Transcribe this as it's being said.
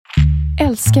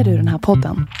Älskar du den här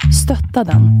podden?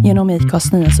 Stötta den genom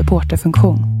IKAs nya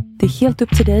supporterfunktion. Det är helt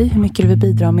upp till dig hur mycket du vill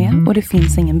bidra med och det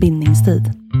finns ingen bindningstid.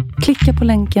 Klicka på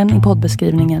länken i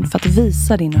poddbeskrivningen för att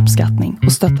visa din uppskattning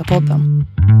och stötta podden.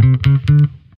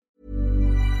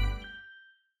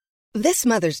 This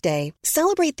Mother's Day,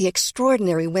 celebrate the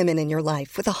extraordinary women in your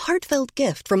life with a heartfelt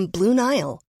gift from Blue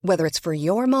Nile. Whether it's for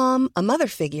your mom, a mother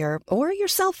figure, or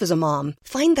yourself as a mom,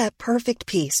 find that perfect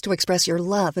piece to express your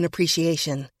love and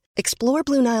appreciation. Explore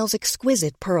Blue Nile's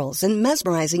exquisite pearls and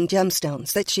mesmerizing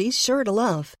gemstones that she's sure to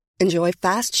love. Enjoy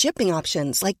fast shipping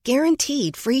options like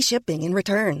guaranteed free shipping and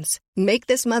returns. Make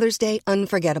this Mother's Day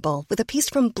unforgettable with a piece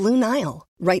from Blue Nile.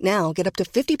 Right now, get up to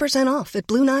 50% off at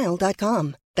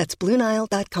BlueNile.com. That's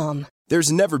BlueNile.com.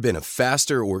 There's never been a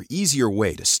faster or easier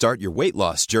way to start your weight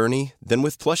loss journey than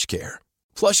with PlushCare.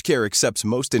 PlushCare accepts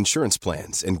most insurance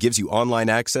plans and gives you online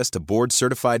access to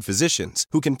board-certified physicians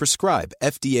who can prescribe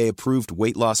FDA-approved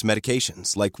weight loss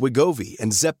medications like Wegovy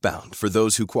and Zepbound for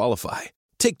those who qualify.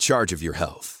 Take charge of your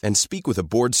health and speak with a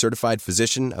board-certified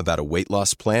physician about a weight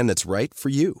loss plan that's right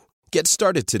for you. Get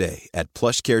started today at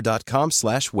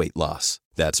plushcare.com/weightloss.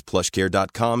 That's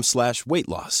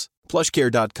plushcare.com/weightloss.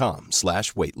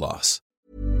 plushcare.com/weightloss.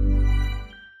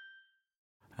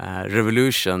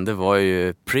 Revolution, det var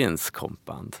ju Prince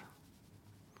kompband.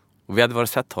 Och vi hade varit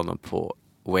sett honom på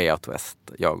Way Out West,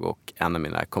 jag och en av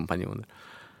mina kompanjoner.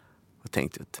 Och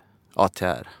tänkte ut,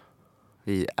 ATR,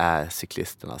 vi är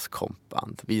cyklisternas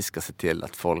kompband. Vi ska se till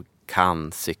att folk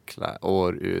kan cykla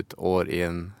år ut, år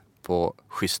in på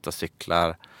schyssta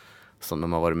cyklar som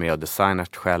de har varit med och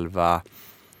designat själva.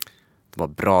 De har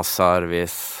bra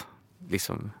service.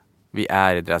 Liksom, vi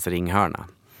är i deras ringhörna.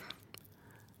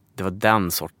 Det var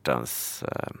den sortens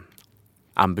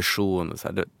ambition. Så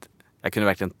här. Jag kunde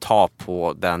verkligen ta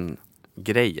på den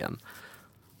grejen.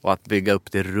 Och att bygga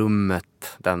upp det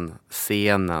rummet, den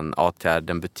scenen, ATR,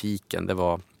 den butiken. Det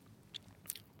var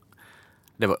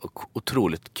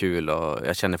otroligt kul och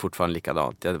jag känner fortfarande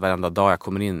likadant. Varenda dag jag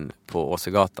kommer in på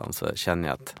Åsegatan så känner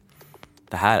jag att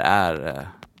det här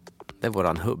är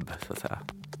våran hubb, så att säga.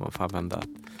 Man får använda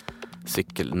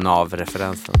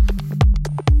cykelnavreferensen.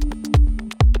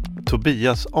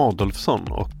 Tobias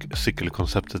Adolfsson och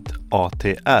cykelkonceptet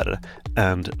ATR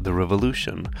and the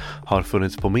Revolution har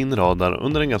funnits på min radar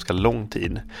under en ganska lång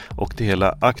tid och det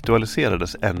hela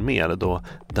aktualiserades än mer då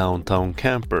Downtown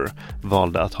Camper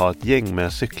valde att ha ett gäng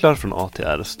med cyklar från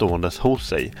ATR ståendes hos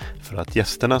sig för att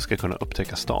gästerna ska kunna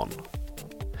upptäcka stan.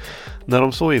 När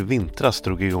de så i vintras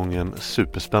drog igång en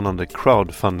superspännande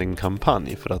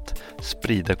crowdfunding-kampanj för att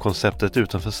sprida konceptet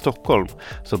utanför Stockholm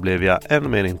så blev jag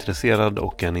än mer intresserad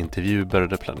och en intervju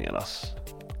började planeras.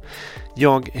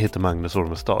 Jag heter Magnus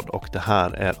Ormestad och det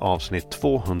här är avsnitt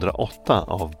 208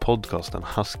 av podcasten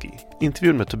Husky.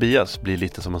 Intervjun med Tobias blir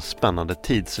lite som en spännande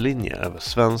tidslinje över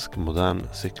svensk modern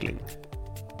cykling.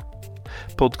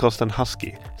 Podcasten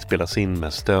Husky spelas in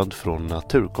med stöd från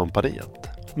Naturkompaniet.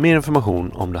 Mer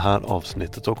information om det här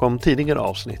avsnittet och om tidigare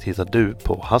avsnitt hittar du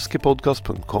på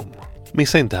huskypodcast.com.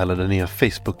 Missa inte heller den nya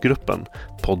Facebookgruppen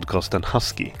Podcasten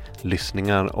Husky,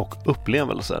 lyssningar och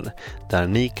upplevelser där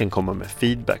ni kan komma med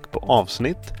feedback på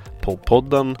avsnitt, på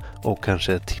podden och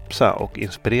kanske tipsa och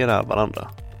inspirera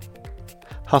varandra.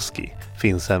 Husky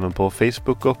finns även på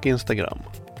Facebook och Instagram.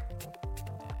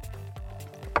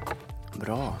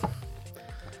 Bra.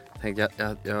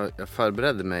 Jag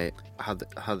förberedde mig.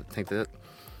 Hade tänkt att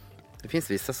det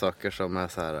finns vissa saker som är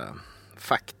så här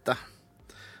fakta.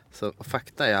 Och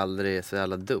fakta är aldrig så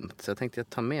jävla dumt. Så jag tänkte att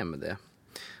jag tar med mig det.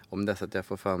 Om det så att jag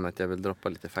får för mig att jag vill droppa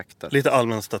lite fakta. Lite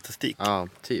allmän statistik. Ja,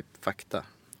 typ fakta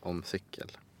om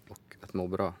cykel. Och att må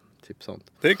bra. Typ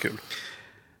sånt. Det är kul.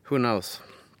 Who knows?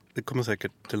 Det kommer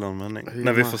säkert till användning.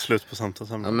 När vi får slut på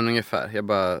samtalsämnen. Ja, men ungefär. Jag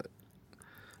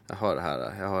har det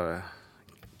här. Jag har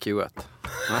Q1.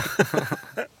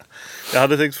 Jag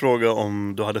hade tänkt fråga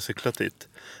om du hade cyklat hit.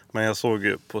 Men jag såg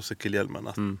ju på cykelhjälmen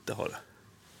att det har det.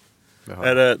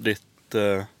 Är det ditt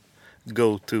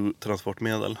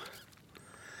go-to-transportmedel?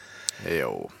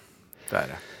 Jo, det är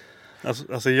det.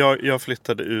 Alltså jag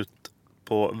flyttade ut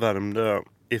på Värmdö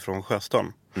ifrån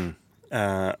Sjöstan.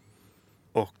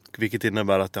 Och vilket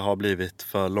innebär att det har blivit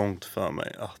för långt för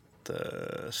mig att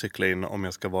cykla in om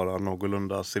jag ska vara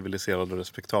någorlunda civiliserad och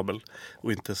respektabel.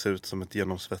 Och inte se ut som ett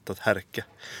genomsvettat härke.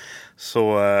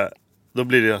 Så då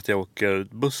blir det att jag åker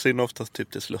buss in oftast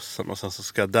typ till Slussen. Och sen så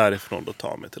ska jag därifrån då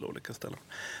ta mig till olika ställen.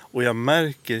 Och jag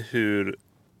märker hur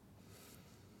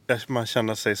man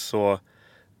känner sig så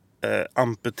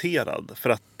amputerad. För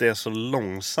att det är så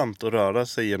långsamt att röra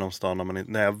sig genom stan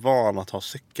när jag är van att ha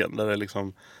cykeln.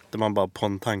 Där man bara på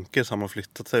en tanke så har man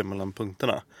flyttat sig mellan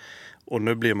punkterna. Och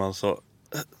nu blir man så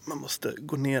man måste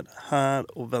gå ner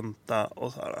här och vänta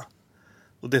och så här.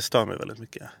 Och det stör mig väldigt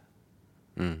mycket.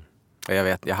 Mm. Jag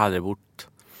vet, jag hade bott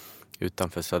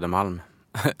utanför Södermalm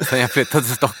sen jag flyttade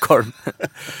till Stockholm.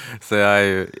 Så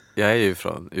jag är ju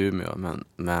från Umeå,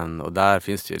 men och där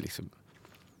finns det ju liksom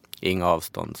inga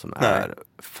avstånd som är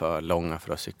för långa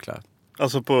för att cykla.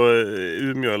 Alltså på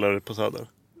Umeå eller på Söder?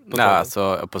 Nej,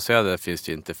 alltså på Söder finns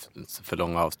det ju inte för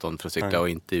långa avstånd för att cykla. Nej. Och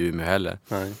inte i Umeå heller.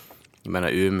 Nej. Jag menar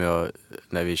Umeå,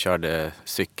 när vi körde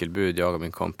cykelbud, jag och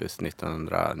min kompis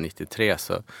 1993,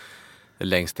 så det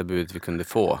längsta bud vi kunde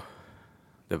få,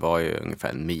 det var ju ungefär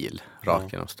 1 mil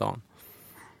rakt genom stan.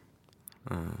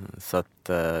 Så att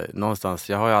någonstans,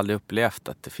 jag har ju aldrig upplevt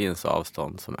att det finns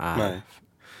avstånd som är... Nej.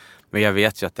 Men jag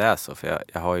vet ju att det är så, för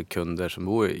jag har ju kunder som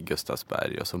bor i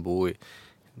Gustavsberg och som bor i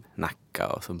Nacka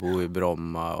och som bor i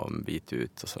Bromma och en bit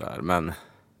ut och sådär. Men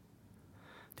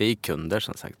det är ju kunder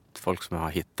som sagt, folk som har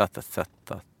hittat ett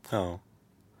sätt att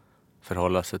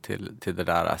förhålla sig till det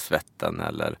där svetten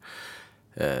eller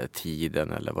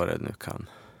tiden eller vad det nu kan.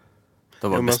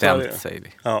 De har bestämt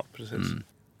sig. Ja, precis.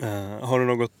 Har du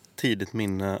något tidigt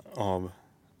minne av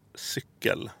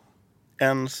cykel?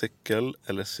 En cykel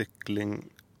eller cykling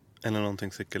eller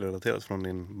någonting cykelrelaterat från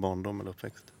din barndom eller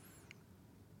uppväxt?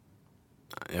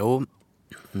 Jo,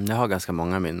 jag har ganska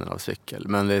många minnen av cykel.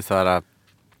 Men det är så här,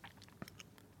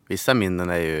 vissa minnen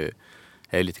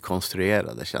är lite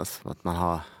konstruerade. Det känns som att man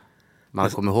har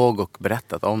kommit ihåg och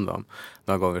berättat om dem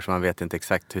några gånger, så man vet inte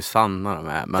exakt hur sanna de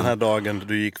är. Men... Den här dagen då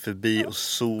du gick förbi och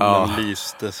solen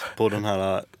lystes på den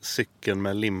här cykeln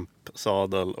med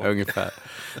limpsadel. Och... Ungefär.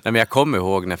 Nej, men jag kommer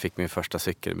ihåg när jag fick min första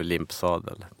cykel med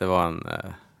limpsadel. Det var en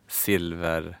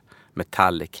silver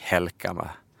metallic Helkama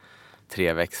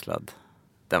 3-växlad.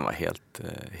 Den var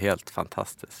helt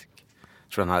fantastisk.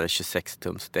 Jag tror den hade 26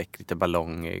 tums däck, lite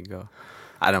ballongig. Och...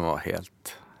 Nej, den var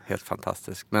helt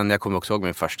fantastisk. Men jag kommer också ihåg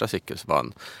min första cykel, som var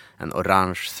en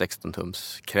orange 16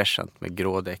 tums Crescent med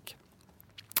grå däck.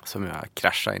 Som jag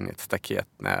kraschade in i ett staket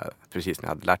precis när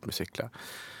jag hade lärt mig cykla.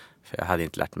 För jag hade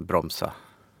inte lärt mig bromsa.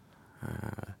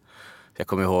 Jag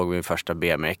kommer ihåg min första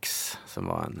BMX som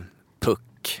var en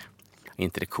Puck.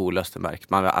 Inte det coolaste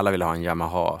märket. Alla ville ha en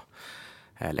Yamaha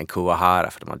eller en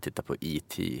Kuwahara för de hade tittat på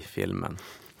E.T.-filmen.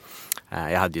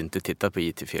 Jag hade ju inte tittat på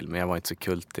E.T.-filmen. Jag var inte så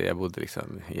kultig. Jag bodde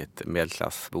liksom i ett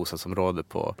medelklass bostadsområde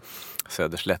på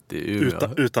Söderslätt i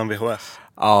Umeå. Utan VHS?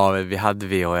 Ja, vi hade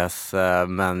VHS,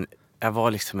 men jag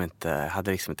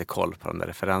hade liksom inte koll på de där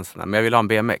referenserna. Men jag ville ha en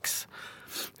BMX.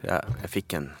 Jag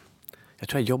tror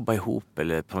jag jobbade ihop,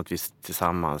 eller på något vis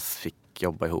tillsammans fick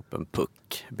jobba ihop en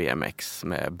Puck BMX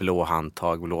med blå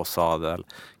handtag, blå sadel,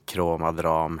 kromad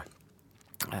ram.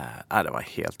 Det var en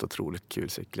helt otroligt kul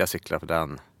cykel. Jag cyklade på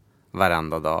den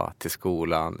varenda dag till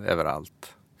skolan,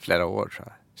 överallt. Flera år så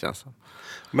här, känns som.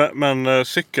 Men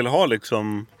cykel har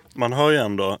liksom, man hör ju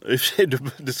ändå, i och för sig,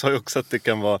 du sa ju också att det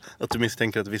kan vara, att du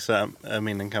misstänker att vissa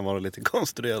minnen kan vara lite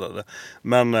konstruerade.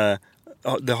 Men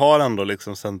det har ändå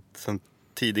liksom sen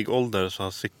tidig ålder så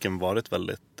har cykeln varit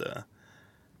väldigt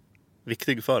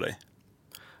viktig för dig.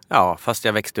 Ja, fast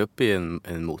jag växte upp i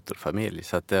en motorfamilj,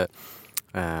 så att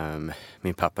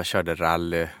min pappa körde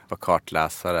rally, var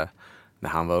kartläsare när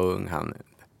han var ung. Han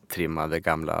trimmade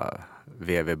gamla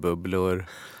VV-bubblor,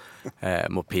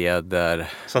 mopeder.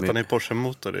 Satt han i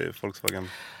Porsche-motor i Volkswagen?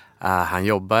 Han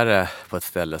jobbade på ett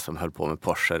ställe som höll på med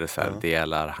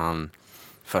Porsche-reservdelar.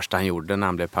 Första han gjorde när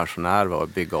han blev pensionär var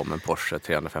att bygga om en Porsche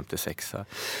 356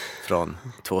 från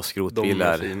 2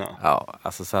 skrotbilar. De är fina. Ja,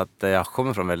 alltså så att jag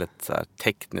kommer från väldigt så här,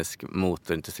 teknisk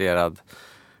motorintresserad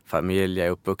familj. Jag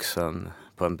är uppvuxen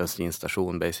på en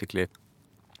bensinstation basically.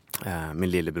 Min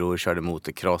lillebror körde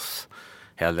motocross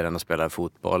hellre än att spela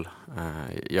fotboll.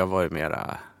 Jag var ju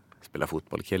mera spela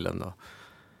fotbollkillen då.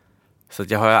 Så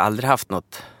att jag har aldrig haft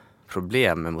något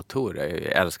problem med motorer. Jag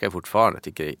älskar det fortfarande. Jag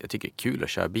tycker det är kul att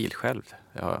köra bil själv.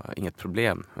 Jag har inget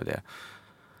problem med det.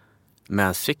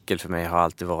 Men cykel för mig har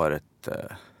alltid varit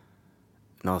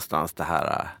någonstans det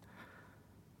här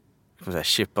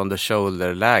chip on the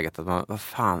shoulder-läget. Att man, vad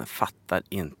fan, fattar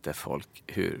inte folk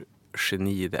hur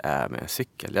geni det är med en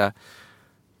cykel. Jag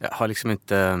har liksom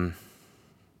inte...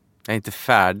 Jag är inte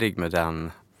färdig med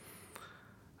den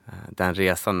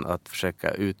resan att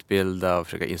försöka utbilda och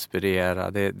försöka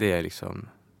inspirera. Det är liksom...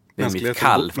 Det är mitt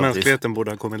kall. Mänskligheten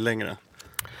borde ha kommit längre.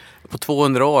 På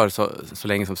 200 år, så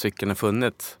länge som cykeln har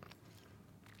funnits,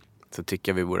 så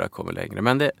tycker jag vi borde ha kommit längre.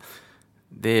 Men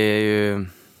det är ju...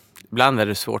 Ibland är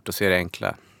det svårt att se det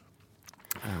enkla.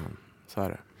 Så är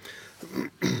det.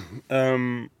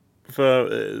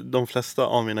 För de flesta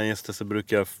av mina gäster så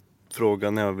brukar jag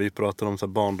fråga, när vi pratar om så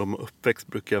här barndom och uppväxt,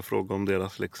 brukar jag fråga om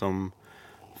deras liksom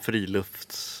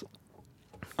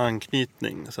friluftsaktiviteter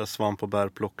anknytning, så här svamp- och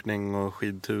bärplockning och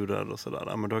skidturer och sådär.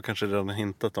 Ja, men du har kanske redan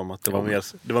hintat om att det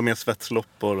var mer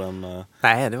svetsloppor än...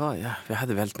 Nej, vi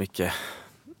hade väldigt mycket.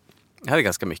 Jag hade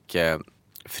ganska mycket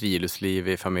friluftsliv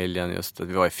i familjen, just att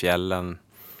vi var i fjällen.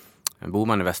 Bor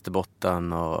man i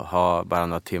Västerbotten och har bara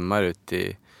några timmar ut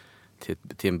till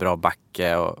en bra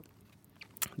backe och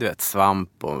du vet,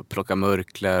 svamp och plocka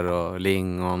murkler och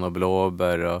lingon och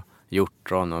blåbär och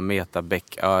hjortron och meta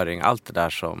bäcköring. Allt det där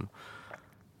som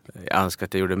jag önskar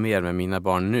att jag gjorde mer med mina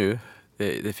barn nu.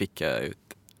 Det fick jag ut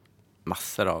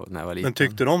massor av när jag var liten. Men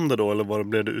tyckte du om det då eller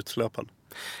blev du utsläpad?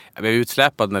 Jag blev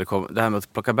utsläpad när det kom. Det här med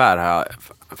att plocka bär har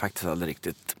jag faktiskt aldrig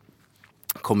riktigt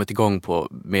kommit igång på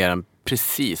mer än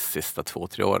precis sista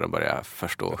 2-3 åren började jag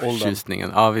förstå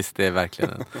tjusningen. Ja visst, det är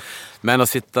verkligen. Men att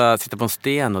sitta på en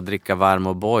sten och dricka varm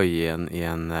O'boy i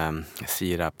en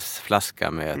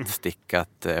sirapsflaska med ett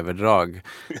stickat överdrag.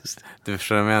 Du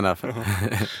förstår vad jag menar?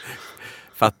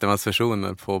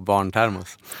 Fattigmansversionen på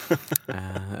barntermos.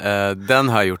 Den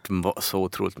har jag gjort så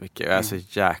otroligt mycket. Jag är så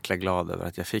jäkla glad över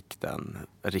att jag fick den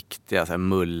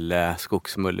riktiga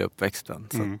skogsmulle uppväxten.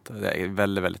 Så att jag är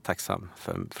väldigt, väldigt tacksam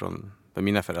för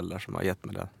mina föräldrar som har gett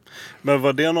mig det. Men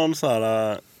var det någon så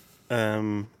här...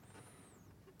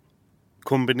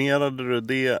 kombinerade du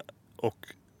det och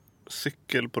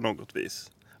cykel på något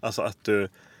vis? Alltså att du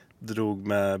drog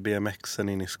med BMXen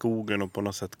in i skogen och på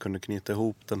något sätt kunde knyta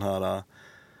ihop den här...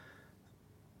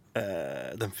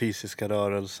 den fysiska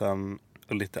rörelsen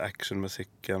och lite action med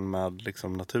cykeln med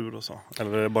liksom natur och så?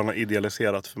 Eller är det bara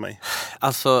idealiserat för mig?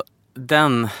 Alltså,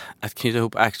 att knyta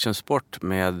ihop actionsport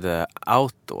med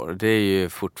outdoor, det är ju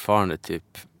fortfarande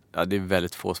typ, ja det är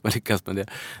väldigt få som har lyckats med det.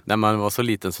 När man var så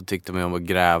liten så tyckte man om att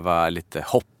gräva lite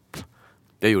hopp.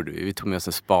 Det gjorde vi. Vi tog med oss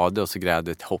en spade och så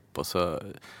grävde ett hopp och så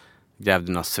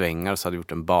grävde några svängar och så hade vi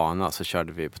gjort en bana och så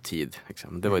körde vi på tid.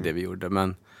 Liksom. Det var det vi gjorde,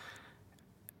 men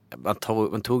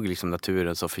man tog liksom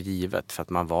naturen så för givet för att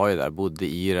man var ju där, bodde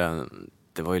i den.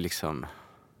 Det var ju liksom,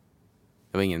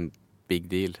 det var ingen big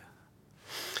deal.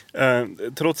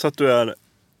 Trots att du är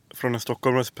från en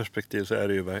stockholmares perspektiv så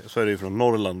är det ju från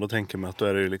Norrland. Då tänker man att då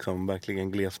är det ju liksom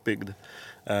verkligen glesbygd.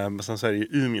 Men sen så är det ju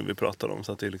Umeå vi pratar om,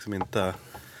 så att det är liksom inte...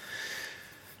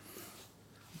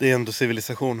 Det är ändå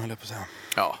civilisation, höll jag på att säga.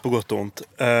 Ja. På gott och ont.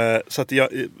 Så att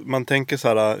man tänker så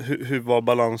här, hur var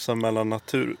balansen mellan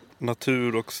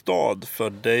natur och stad för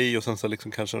dig? Och sen så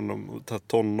liksom kanske de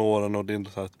tonåren och det är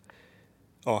så här,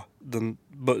 ja, den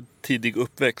tidig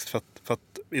uppväxt. För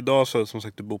att idag så som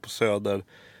sagt, du bor på Söder.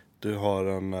 Du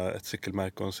har ett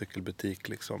cykelmärke och en cykelbutik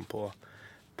liksom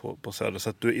på Söder. Så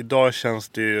att idag känns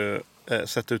det ju,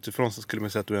 sett utifrån så skulle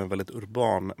man säga att du är en väldigt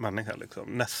urban människa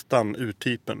liksom. Nästan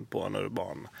urtypen på en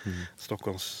urban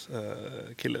Stockholms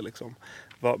kille liksom.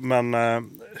 Men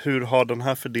hur har den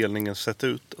här fördelningen sett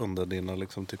ut under dina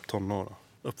liksom typ tonår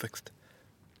uppväxt?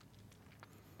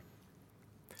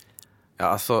 Ja,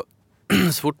 alltså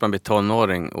så fort man blir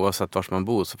tonåring, oavsett var man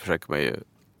bor, så försöker man ju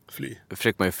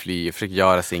fly, försöker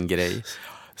göra sin grej.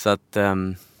 Så att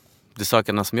de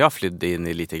sakerna som jag flydde in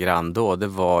i lite grann då, det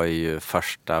var ju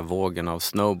första vågen av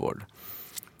snowboard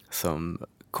som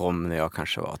kom när jag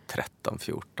kanske var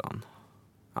 13-14.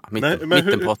 Ja, mitten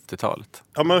på 80-talet.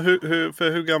 Ja, men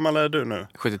hur gammal är du nu?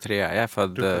 73, jag är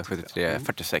född 73,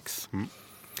 46.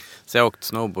 Så jag har åkt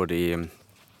snowboard i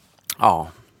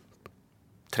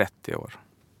 30 år.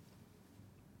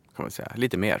 Kan man säga.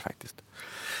 Lite mer faktiskt.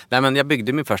 Nej, men jag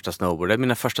byggde min första snowboard.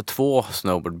 Mina första 2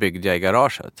 snowboard byggde jag i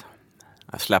garaget.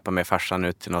 Jag släpade med farsan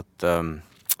ut till något...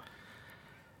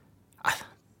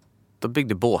 De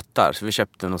byggde båtar. Så vi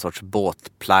köpte någon sorts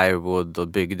båtplywood och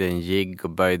byggde en jigg och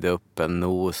böjde upp en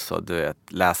nos. Och du vet,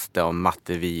 läste om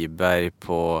Matte Wiberg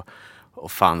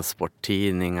och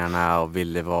fansporttidningarna och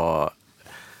ville vara...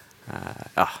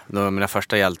 några av mina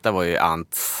första hjältar var ju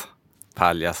Ants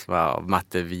Paljasva och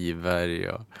Matte Wiberg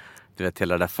och du vet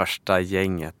hela det första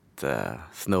gänget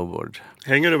snowboard.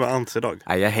 Hänger du med Ants idag?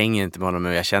 Nej, jag hänger inte med honom,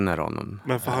 men jag känner honom.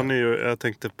 Men för han är ju, jag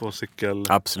tänkte på cykel.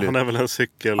 Absolut. Han är väl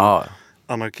en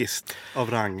anarkist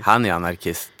av rang. Han är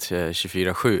anarkist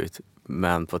 24/7,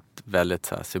 men på ett väldigt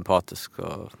så här, sympatisk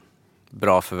och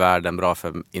bra för världen, bra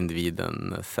för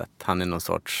individen sätt. Han är någon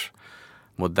sorts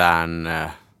modern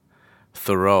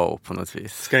Thoreau på något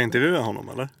vis. Ska jag intervjua honom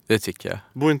eller? Det tycker jag.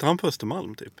 Bor inte han på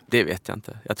Östermalm typ? Det vet jag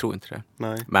inte. Jag tror inte det.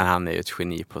 Nej. Men han är ju ett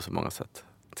geni på så många sätt,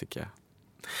 tycker jag.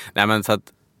 Nej, men så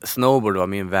att snowboard var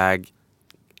min väg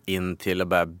in till att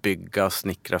börja bygga och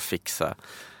snickra och fixa.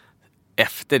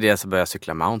 Efter det så började jag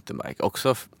cykla mountainbike.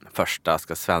 Också första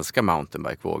svenska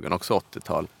mountainbike-vågen, också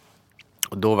 80-tal.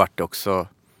 Och då var det också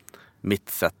mitt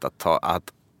sätt att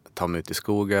ta mig ut i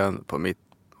skogen på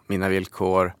mina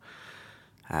villkor.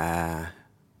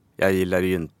 Jag gillade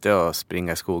ju inte att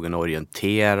springa i skogen och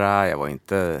orientera.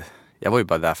 Jag var ju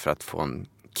bara där för att få en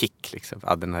kick, liksom,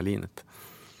 adrenalinet.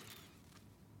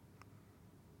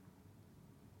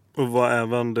 Och var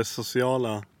även det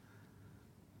sociala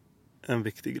en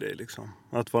viktig grej, liksom?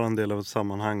 Att vara en del av ett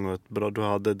sammanhang och du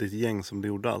hade ditt gäng som du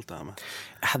gjorde allt det här med?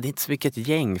 Jag hade inte så mycket ett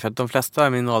gäng, för att de flesta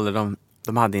av min ålder, de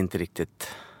var inte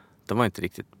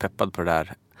riktigt peppad på det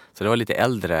där. Så det var lite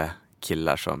äldre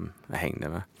killar som jag hängde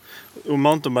med. Och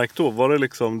mountainbike då, var det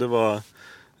liksom, det var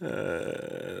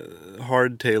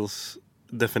hardtails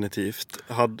definitivt.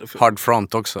 Hard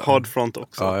front också. Hard front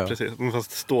också, ja. Precis. Men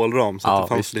fast stålram så att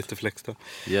det fanns lite flex där.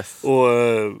 Yes. Och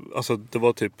alltså det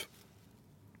var typ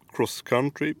cross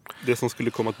country, det som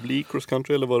skulle komma att bli cross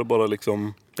country, eller var det bara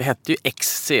liksom... Det hette ju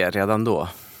XC redan då.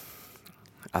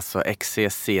 Alltså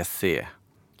XCCC.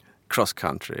 Cross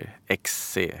country.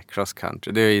 XC. Cross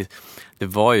country. Det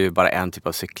var ju bara en typ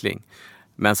av cykling.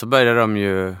 Men så började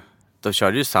de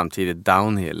körde ju samtidigt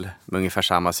downhill med ungefär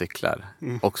samma cyklar.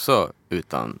 Också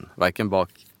utan varken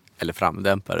bak- eller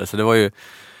framdämpare. Så det var ju,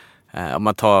 om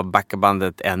man tar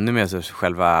backabandet ännu mer, så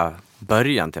själva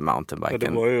början till mountainbiken. Ja,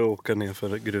 det var ju att åka ner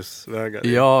för grusvägar.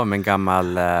 Ja, med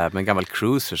en gammal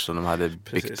cruiser som de hade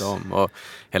byggt om. Och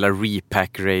hela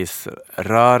repack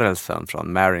race-rörelsen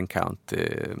från Marin County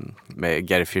med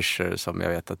Gary Fisher, som jag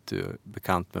vet att du är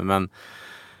bekant med. Men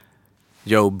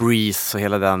Joe Breeze och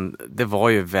hela den, det var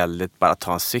ju väldigt bara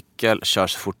ta en cykel, kör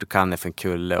så fort du kan ner för en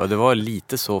kulle. Och det var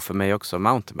lite så för mig också,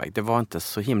 mountainbike. Det var inte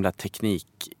så himla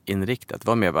teknikinriktat. Det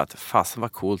var mer bara att fasen var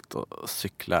coolt att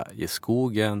cykla i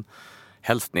skogen.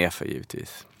 Helst nerför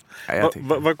givetvis. Ja,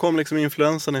 var kom liksom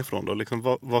influensen ifrån då?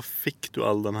 Liksom, vad fick du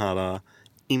all den här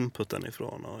inputen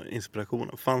ifrån och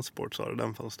inspirationen? Funsport, sa du,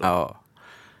 den fanns då?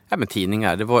 Ja, men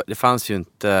tidningar. Det fanns ju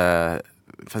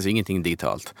ingenting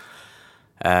digitalt.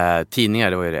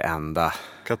 Tidningar, det var ju det enda.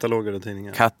 Kataloger och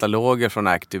tidningar? Kataloger från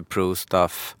Active Pro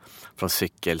Stuff, från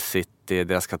Cykel City.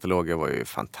 Deras kataloger var ju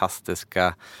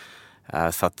fantastiska.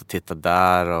 Satt och tittade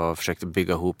där och försökte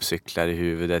bygga ihop cyklar i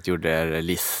huvudet. Gjorde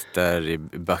lister i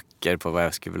böcker på vad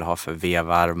jag skulle vilja ha för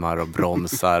vevarmar och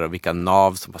bromsar och vilka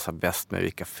nav som passar bäst med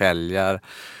vilka fälgar.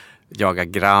 Jaga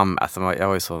gram. Alltså jag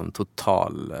var ju så en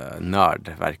total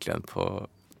nörd verkligen på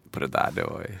det där. Det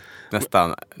var ju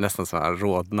nästan som en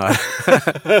rodnar.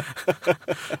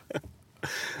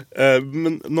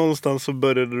 Men någonstans så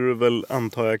började du väl,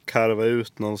 antar jag, karva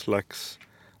ut någon slags,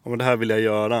 men det här vill jag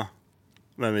göra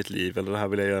med mitt liv, eller det här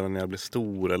vill jag göra när jag blir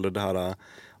stor, eller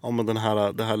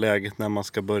det här läget när man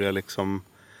ska börja liksom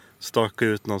staka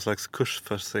ut någon slags kurs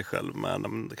för sig själv med,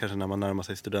 kanske när man närmar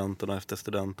sig studenten och efter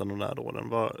studenten och där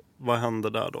åren. Vad hände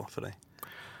där då för dig?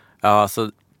 Ja,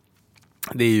 alltså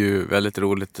det är ju väldigt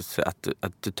roligt att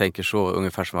du tänker så,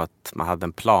 ungefär som att man hade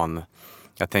en plan.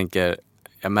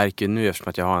 Jag märker nu, eftersom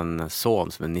att jag har en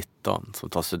son som är 19 som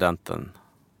tar studenten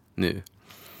nu.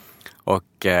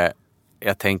 Och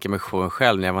jag tänker mig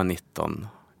själv när jag var 19,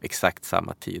 exakt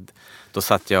samma tid. Då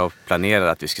satt jag och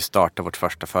planerade att vi skulle starta vårt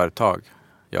första företag.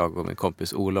 Jag och min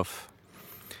kompis Olof.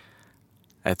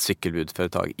 Ett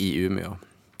cykelbudföretag i Umeå.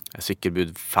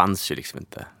 Cykelbud fanns ju liksom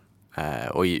inte.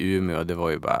 Och i Umeå, det var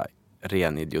ju bara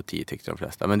ren idioti, tyckte de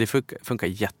flesta. Men det funkar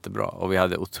jättebra. Och vi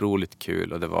hade otroligt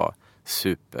kul och det var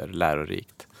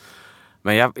superlärorikt.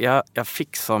 Men jag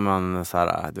fick som en så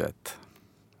här, du vet,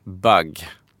 bug.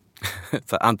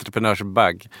 Så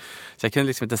entreprenörsbug. Så jag kunde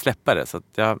liksom inte släppa det. Så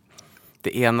att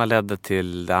det ena ledde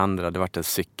till det andra. Det var en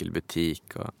cykelbutik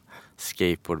och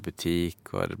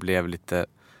skateboardbutik. Och det blev lite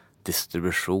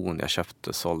distribution. Jag köpte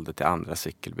och sålde till andra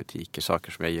cykelbutiker.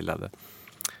 Saker som jag gillade.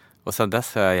 Och sen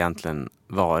dess har jag egentligen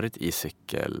varit i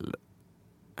cykel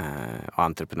och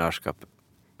entreprenörskap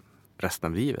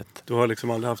resten av livet. Du har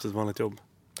liksom aldrig haft ett vanligt jobb?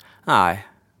 Nej.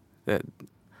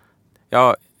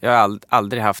 Jag har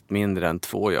aldrig haft mindre än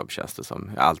 2 jobb, känns det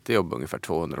som. Jag har alltid jobbat ungefär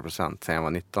 200% sen jag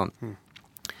var 19.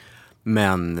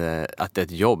 Men att det är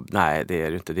ett jobb, nej det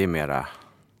är det inte. Det är mera,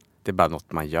 det är bara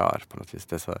något man gör på något vis.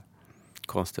 Det är så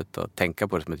konstigt att tänka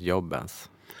på det som ett jobb ens.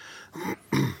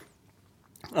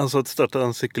 Alltså att starta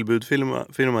en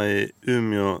cykelbudfirma i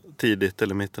Umeå tidigt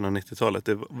eller mitten av 90-talet.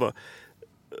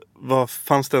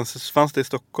 Fanns det i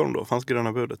Stockholm då? Fanns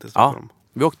Gröna budet i Stockholm? Ja,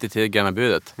 vi åkte till Gröna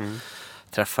budet.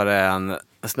 Träffade en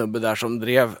snubbe där som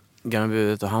drev Gröna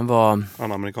budet och han var...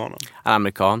 Han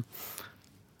amerikan.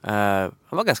 Han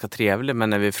var ganska trevlig, men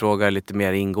när vi frågade lite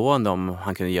mer ingående om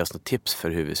han kunde ge oss något tips för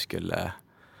hur vi skulle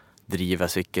driva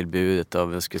cykelbudet och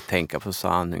vad vi skulle tänka på, så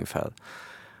han ungefär: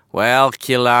 well,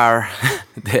 killar,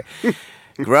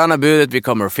 Gröna budet, vi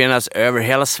kommer att finnas över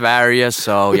hela Sverige,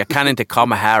 så jag kan inte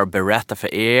komma här och berätta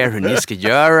för er hur ni ska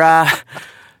göra.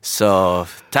 Så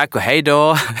tack och hej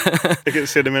då.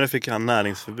 Sedermera fick han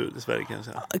näringsförbud i Sverige, kan jag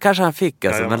säga. Kanske han fick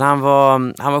alltså, men han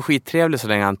var skittrevlig så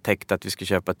länge han täckte att vi skulle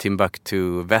köpa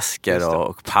Timbuktu-väskor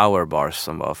och powerbars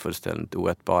som var fullständigt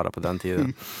oätbara på den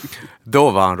tiden.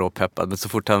 Då var han råpeppad, men så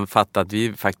fort han fattade att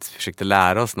vi faktiskt försökte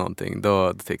lära oss någonting,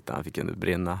 då tyckte han att vi kunde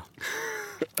brinna.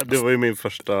 Det var ju min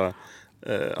första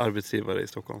arbetsgivare i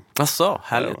Stockholm. Asså,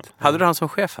 härligt. Hade du han som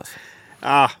chef alltså?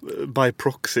 By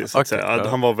proxy så att säga.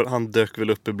 Han dök väl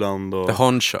upp ibland och... The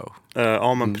honcho.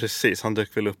 Ja men precis, han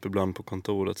dök väl upp ibland på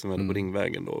kontoret som var på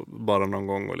Ringvägen då, bara någon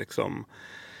gång och liksom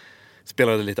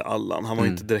spelade lite Allan. Han var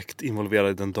inte direkt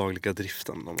involverad i den dagliga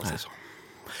driften om man säger så.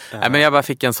 Nej, men jag bara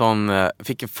fick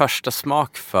en första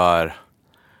smak för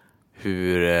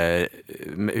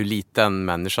hur liten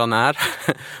människan är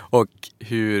och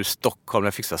hur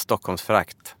jag fick så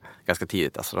Stockholmsförakt ganska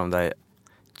tidigt. Alltså de där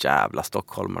jävla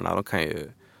stockholmarna, de kan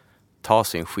ju ta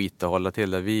sin skit och hålla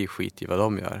till där. Vi skiter i vad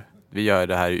de gör. Vi gör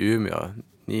det här i Umeå.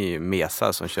 Ni är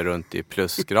mesar som kör runt i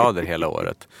plusgrader hela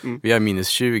året. Vi har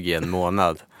 -20 i en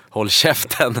månad. Håll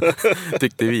käften,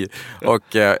 tyckte vi.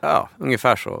 Och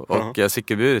ungefär så. Och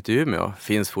cykelbudet i Umeå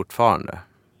finns fortfarande.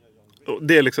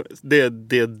 Det är liksom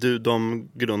de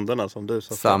grundarna som du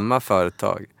sa. Samma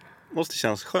företag. Måste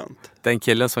kännas skönt. Den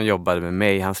killen som jobbade med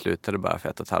mig, han slutade bara för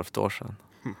 1,5 år sedan.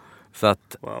 Så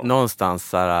att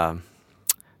någonstans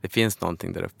det finns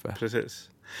någonting där uppe. Precis.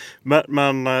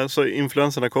 Men så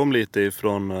influenserna kom lite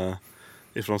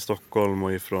ifrån Stockholm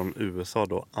och ifrån USA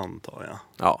då, antar jag.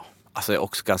 Ja, alltså jag är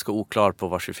också ganska oklar på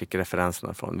var vi fick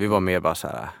referenserna från. Vi var mer bara så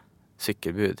här,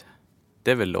 cykelbud.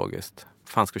 Det är väl logiskt.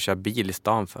 Fan, ska vi köra bil i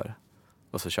stan för?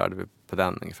 Och så körde vi på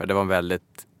den ungefär. Det var en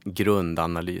väldigt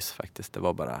grundanalys faktiskt. Det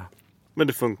var bara... Men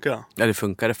det funkar? Ja, det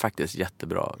funkade faktiskt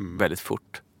jättebra. Väldigt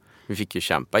fort. Vi fick ju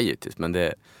kämpa givetvis, men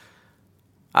jag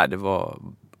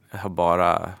har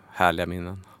bara härliga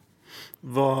minnen.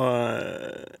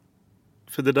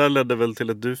 För det där ledde väl till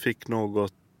att du fick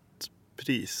något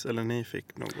pris, eller ni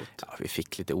fick något? Ja, vi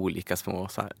fick lite olika små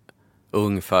så här,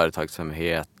 ung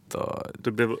företagsamhet. Och...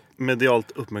 Du blev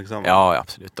medialt uppmärksammad? Ja,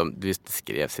 absolut. Det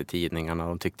skrevs i tidningarna.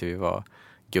 De tyckte vi var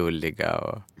gulliga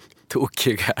och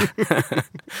tokiga.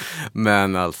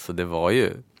 Men alltså, det var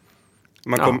ju...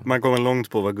 Man kommer långt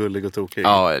på att vara gullig och tokig.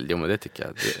 Ja, men det tycker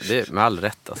jag. Det är med all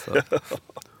rätt alltså.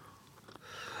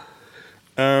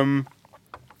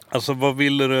 Alltså vad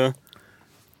ville du...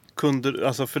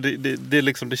 Alltså för det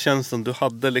liksom, det känns som du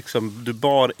hade liksom, du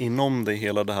bar inom dig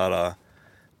hela det här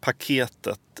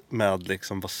paketet med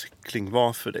liksom vad cykling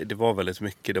var för dig. Det var väldigt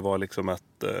mycket. Det var liksom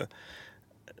att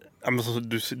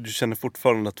du känner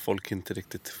fortfarande att folk inte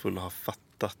riktigt full har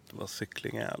fattat vad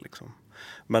cykling är liksom.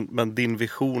 Men din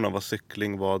vision av vad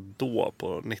cykling var då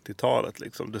på 90-talet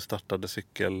liksom. Du startade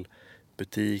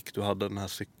cykelbutik, du hade den här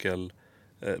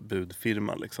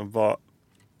cykelbudfirman liksom.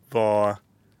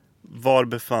 Var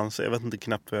befann sig, jag vet inte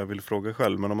knappt vad jag vill fråga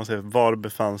själv, men om man säger var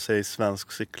befann sig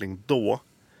svensk cykling då?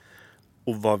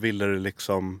 Och vad ville du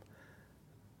liksom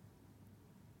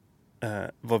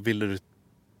vad ville du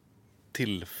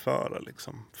tillföra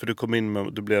liksom? För du kom in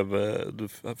med, du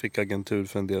fick agentur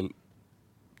för en del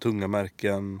tunga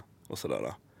märken och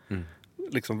sådär.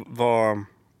 Liksom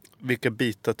vilka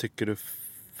bitar tycker du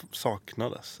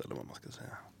saknades, eller vad man ska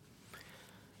säga?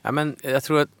 Ja, men jag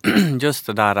tror att just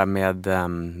det där med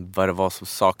vad det var som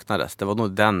saknades, det var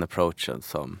nog den approachen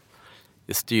som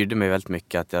det styrde mig väldigt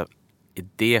mycket, att jag i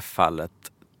det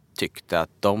fallet tyckte att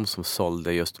de som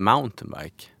sålde just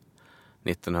mountainbike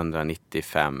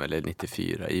 1995 eller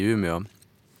 94 i Umeå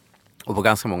och på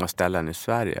ganska många ställen i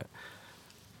Sverige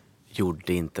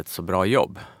gjorde inte ett så bra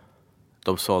jobb.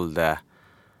 De sålde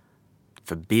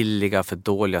för billiga, för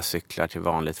dåliga cyklar till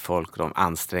vanligt folk. De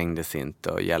ansträngde sig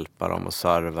inte att hjälpa dem och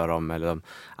serva dem. Eller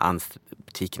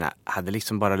butikerna hade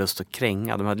liksom bara lust att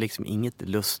kränga. De hade liksom inget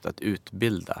lust att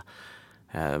utbilda.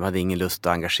 De hade ingen lust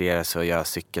att engagera sig och göra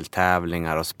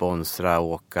cykeltävlingar och sponsra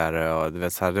åkare. Och, du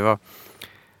vet, så här,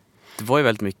 det var ju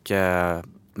väldigt mycket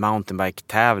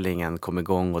mountainbike-tävlingen kom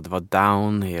igång och det var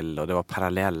downhill och det var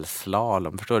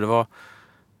parallellslalom. Förstår du?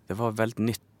 Det var väldigt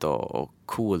nytt och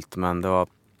coolt, men det var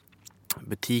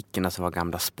butikerna som var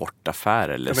gamla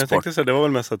sportaffärer. Eller jag tänkte säga, det var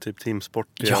väl mest typ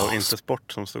teamsport och inte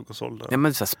sport som stod och sålde. Ja,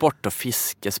 men så här, sport och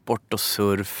fiske, sport och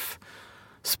surf,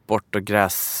 sport och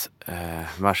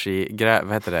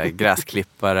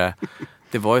gräsklippare.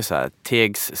 Det var ju så här,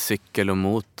 Tegs cykel och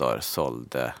motor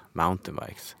sålde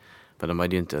mountainbikes. Men de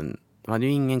hade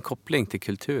ju ingen koppling till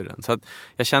kulturen. Så att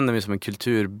jag kände mig som en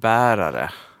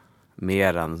kulturbärare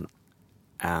mer än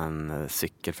en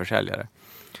cykelförsäljare.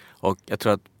 Och jag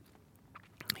tror att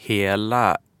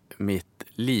hela mitt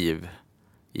liv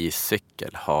i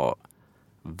cykel har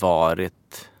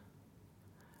varit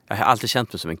Jag har alltid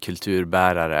känt mig som en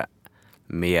kulturbärare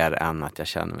mer än att jag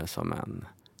känner mig som en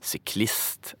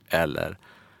cyklist eller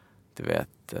du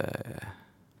vet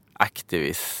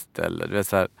aktivist eller du vet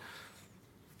så här.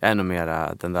 Jag är nog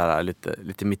mera den där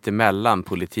lite mittemellan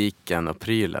politiken och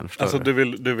prylen. Alltså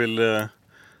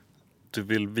du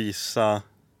vill visa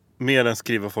mer än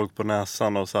skriva folk på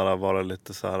näsan och så här, vara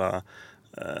lite så här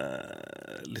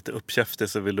lite uppkäftig,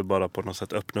 så vill du bara på något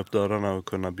sätt öppna upp dörrarna och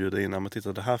kunna bjuda in. Men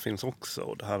titta, det här finns också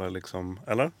och det här är liksom,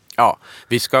 eller? Ja,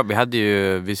 vi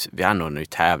anordnade ju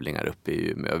tävlingar uppe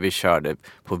i Umeå och vi körde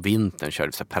på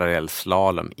vintern så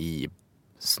parallellslalom i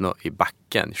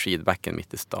backen, skidbacken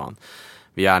mitt i stan.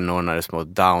 Vi anordnade små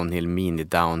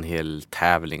mini-downhill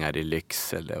tävlingar i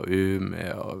Lycksele och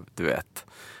Umeå och du vet.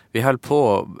 Vi höll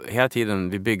på hela tiden,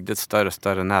 vi byggde ett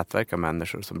större nätverk av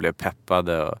människor som blev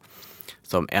peppade och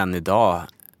som än idag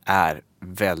är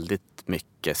väldigt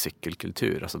mycket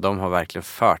cykelkultur. Alltså de har verkligen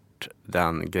fört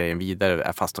den grejen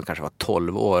vidare fast de kanske var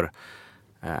 12 år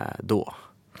då.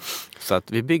 Så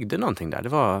att vi byggde någonting där. Det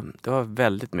var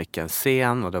väldigt mycket en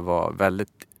scen och det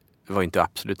var inte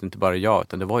absolut inte bara jag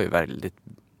utan det var ju väldigt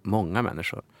många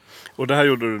människor. Och det här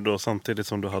gjorde du då samtidigt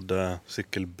som du hade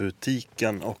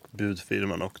cykelbutiken och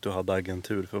budfirman och du hade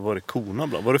agentur för var det Kona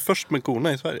bra? Var du först med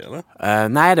Kona i Sverige eller?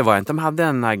 Nej, det var inte. De hade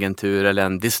en agentur eller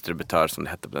en distributör som det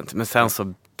hette på den tiden. Men sen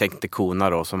så tänkte Kona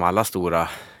då som alla stora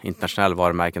internationella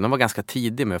varumärken. De var ganska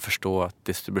tidiga med att förstå att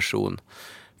distribution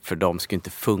för dem skulle inte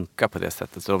funka på det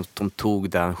sättet. Så de tog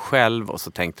den själv och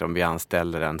så tänkte de vi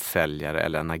anställer en säljare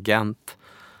eller en agent.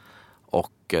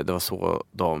 Och det var så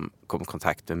de kom i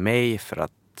kontakt med mig för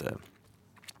att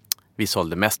vi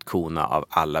sålde mest Kona av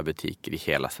alla butiker i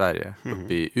hela Sverige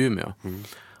uppe i Umeå.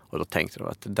 Och då tänkte de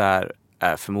att det där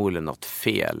är förmodligen något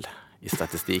fel i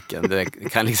statistiken. Det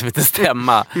kan liksom inte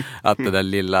stämma att det där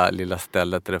lilla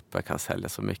stället där uppe kan sälja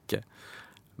så mycket.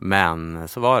 Men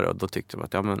så var det och då tyckte de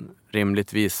att ja, men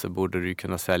rimligtvis så borde du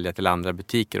kunna sälja till andra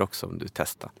butiker också om du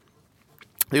testar.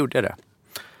 Då gjorde jag det.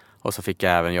 Och så fick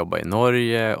jag även jobba i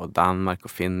Norge och Danmark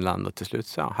och Finland och till slut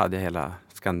så hade jag hela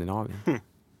Skandinavien.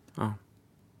 Ja.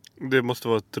 Det måste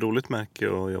vara ett roligt märke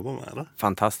att jobba med, eller?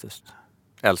 Fantastiskt.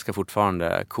 Jag älskar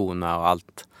fortfarande Kona och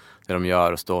allt det de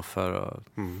gör och står för. Och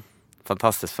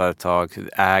fantastiskt företag.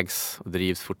 Ägs och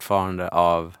drivs fortfarande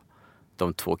av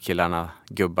de 2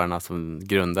 gubbarna som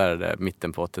grundade det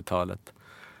mitten på 80-talet.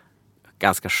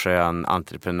 Ganska skön,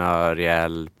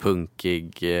 entreprenöriell,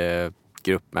 punkig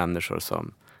grupp människor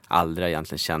som aldrig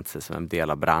egentligen känt sig som en del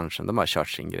av branschen. De har kört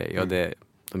sin grej och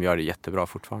de gör det jättebra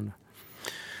fortfarande.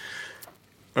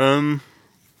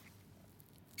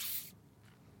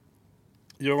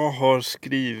 Jag har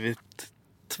skrivit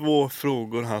 2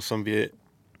 frågor här som vi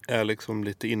är liksom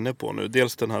lite inne på nu.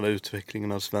 Dels den här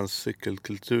utvecklingen av svensk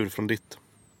cykelkultur från ditt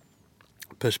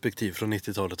perspektiv från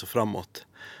 90-talet och framåt.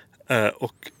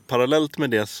 Och parallellt med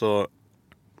det så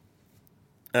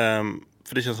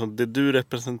för det känns som att det du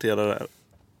representerar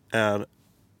är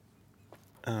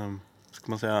ska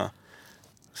man säga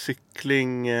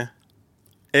cykling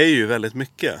är ju väldigt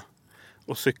mycket.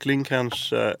 Och cykling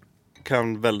kanske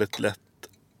kan väldigt lätt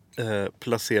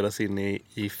placeras in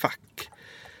i fack.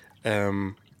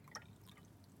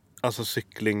 Alltså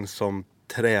cykling som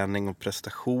träning och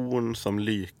prestation, som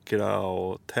Lykra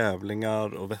och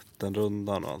tävlingar och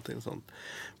Vätternrundan och allting sånt.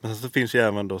 Men sen så finns ju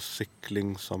även då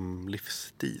cykling som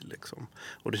livsstil liksom.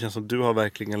 Och det känns som du har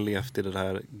verkligen levt i det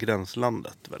här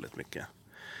gränslandet väldigt mycket.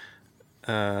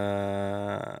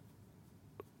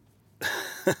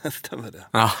 Stämmer det?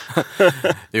 Ja.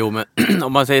 Jo, men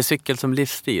om man säger cykel som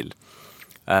livsstil,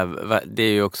 det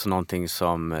är ju också någonting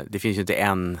som, det finns ju inte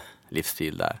en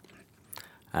livsstil där.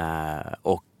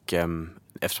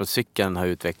 Eftersom cykeln har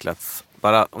utvecklats,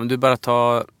 om du bara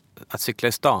tar att cykla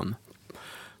i stan.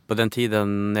 På den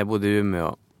tiden när jag bodde i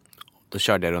Umeå, då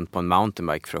körde jag runt på en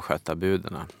mountainbike för att sköta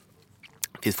buderna.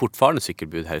 Det finns fortfarande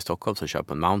cykelbud här i Stockholm som kör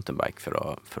på en mountainbike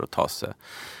för att ta sig.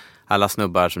 Alla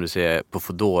snubbar som du ser på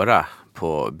Foodora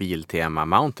på Biltema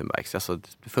mountainbikes, alltså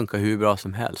det funkar hur bra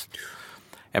som helst.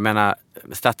 Jag menar,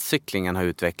 stadscyklingen har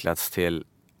utvecklats till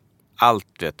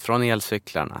allt, vet, från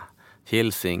elcyklarna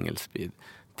till single speed,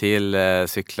 till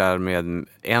cyklar med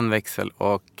en växel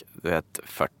och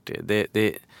 40. Det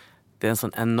är en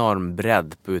sån enorm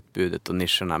bredd på utbudet och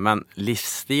nischerna. Men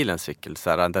livsstilen cykel, så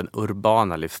här, den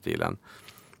urbana livsstilen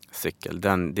cykel, det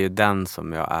är den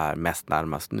som jag är mest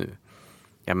närmast nu.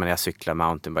 Jag menar, jag cyklar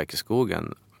mountainbike i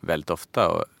skogen väldigt ofta.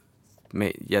 Och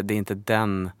det är inte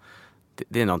den...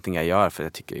 Det är någonting jag gör för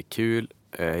jag tycker det är kul.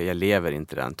 Jag lever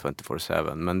inte den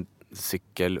 24/7. Men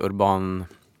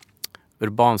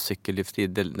urban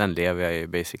cykellivsstil, den lever jag ju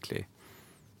basically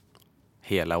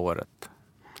hela året.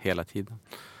 Hela tiden.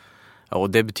 Och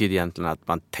det betyder egentligen att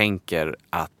man tänker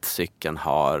att cykeln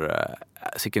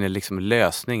är liksom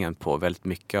lösningen på väldigt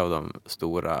mycket av de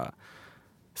stora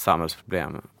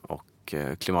samhällsproblem och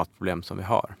klimatproblem som vi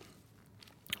har.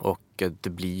 Och det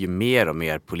blir ju mer och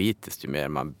mer politiskt ju mer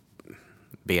man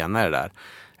benar det där.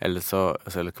 Eller så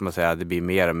kan man säga att det blir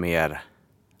mer och mer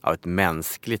av ett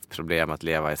mänskligt problem att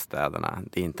leva i städerna.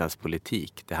 Det är inte ens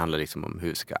politik. Det handlar liksom om hur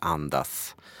vi ska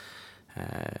andas.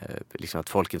 Liksom att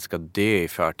folk inte ska dö i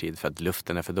förtid för att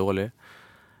luften är för dålig.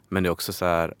 Men det är också så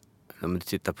här, om du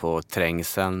tittar på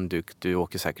trängseln, du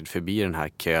åker säkert förbi den här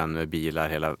kön med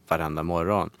bilar varenda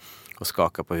morgon och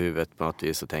skakar på huvudet på något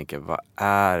vis och tänker, vad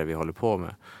är det vi håller på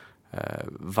med?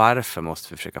 Varför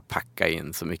måste vi försöka packa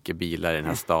in så mycket bilar i den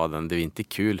här staden? Det är inte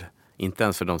kul, inte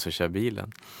ens för de som kör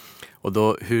bilen. Och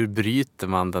då, hur bryter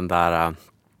man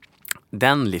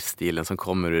den livsstilen som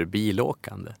kommer ur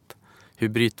bilåkandet? Hur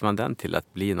bryter man den till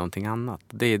att bli någonting annat?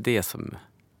 Det är det som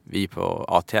vi på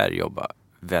ATR jobbar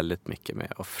väldigt mycket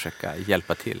med och försöka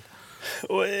hjälpa till.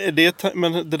 Och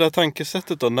men det där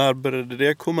tankesättet då, när började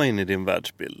det komma in i din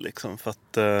världsbild? Liksom? För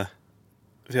att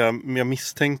jag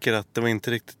misstänker att det var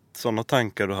inte riktigt sådana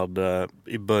tankar du hade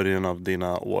i början av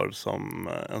dina år som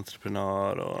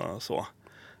entreprenör och så.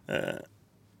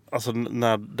 Alltså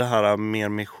när det här mer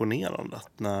missionerandet,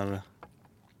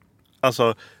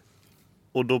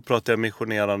 och då pratar jag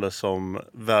missionerande som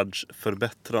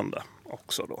världsförbättrande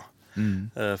också då.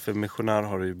 För missionär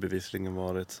har det ju bevisligen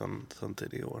varit sedan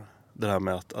tidigare år. Det här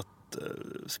med att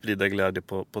sprida glädje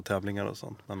på tävlingar och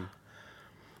sånt.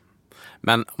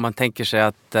 Men om man tänker sig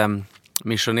att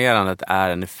missionerandet är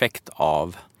en effekt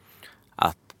av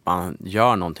att man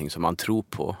gör någonting som man tror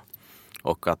på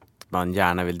och att man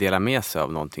gärna vill dela med sig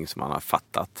av någonting som man har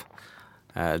fattat.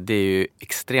 Det är ju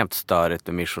extremt störigt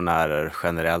med missionärer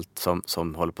generellt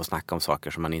som håller på att snacka om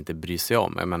saker som man inte bryr sig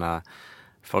om. Jag menar,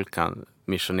 folk kan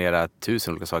missionera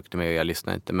 1000 olika saker till mig och jag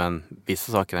lyssnar inte, men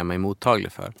vissa saker är man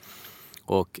mottaglig för.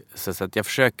 Och så att jag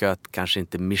försöker att kanske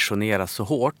inte missionera så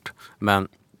hårt, men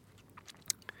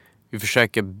vi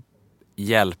försöker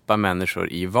hjälpa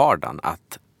människor i vardagen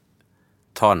att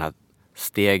ta det här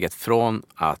steget från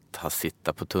att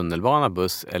sitta på tunnelbana,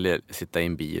 buss eller sitta i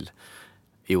en bil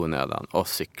i onödan och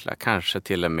cykla. Kanske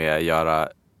till och med göra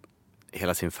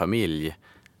hela sin familj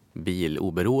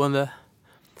biloberoende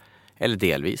eller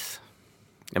delvis.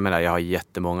 Jag menar, jag har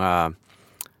jättemånga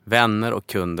vänner och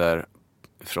kunder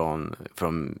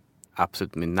från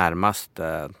absolut min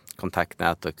närmaste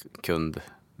kontaktnät och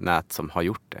kundnät som har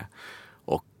gjort det.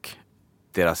 Och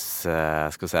deras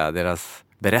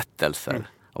berättelser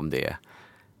om det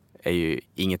är ju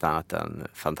inget annat än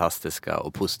fantastiska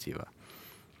och positiva.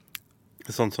 Det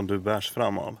är sånt som du bärs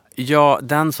fram av? Ja,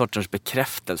 den sortens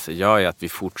bekräftelse gör ju att vi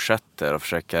fortsätter och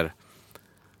försöker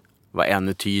vara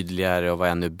ännu tydligare och vara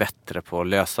ännu bättre på att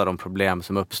lösa de problem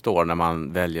som uppstår när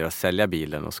man väljer att sälja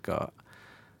bilen och ska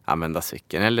använda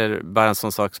cykeln. Eller bara en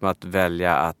sån sak som att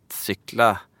välja att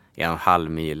cykla 1,5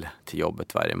 mil till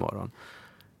jobbet varje morgon.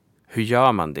 Hur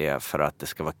gör man det för att det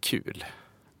ska vara kul?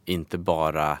 Inte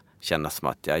bara känna som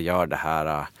att jag gör det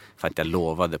här för att jag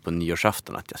lovade på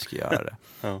nyårsafton att jag ska göra det.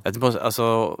 Ja.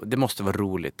 Det måste vara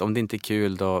roligt. Om det inte är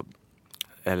kul då,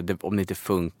 eller om det inte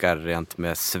funkar rent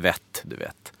med svett, du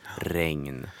vet,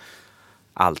 regn,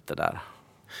 allt det där.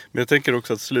 Men jag tänker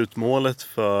också att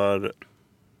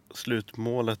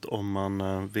slutmålet om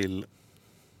man vill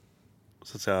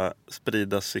så att säga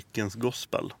sprida cykelns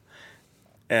gospel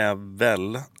är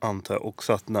väl, antar jag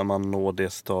också, att när man når det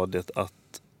stadiet att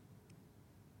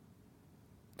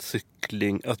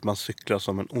man cyklar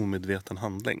som en omedveten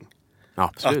handling. Ja,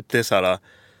 absolut. Att det är så här,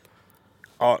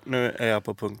 ja, nu är jag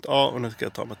på punkt A och nu ska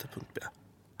jag ta mig till punkt B.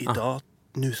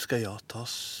 Nu ska jag ta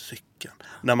cykeln.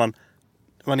 När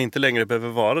man inte längre behöver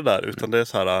vara där, utan det är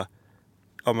så här,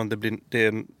 ja, men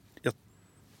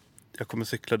jag kommer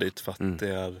cykla dit för att det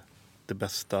är det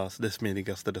bästa, det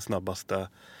smidigaste, det snabbaste,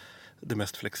 det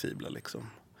mest flexibla liksom.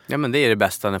 Ja, men det är det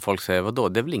bästa när folk säger, vadå,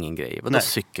 det är väl ingen grej. Vadå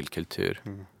cykelkultur?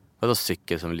 Vadå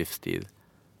cykel som livsstil?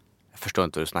 Jag förstår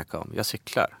inte vad du snackar om. Jag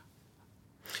cyklar.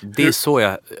 Det är så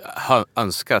jag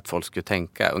önskar att folk skulle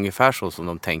tänka. Ungefär så som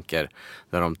de tänker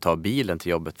när de tar bilen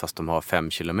till jobbet fast de har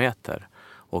 5 kilometer.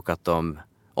 Och att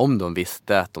om de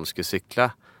visste att de skulle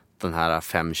cykla den här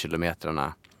 5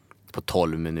 kilometrarna på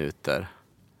 12 minuter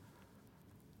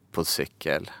på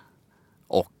cykel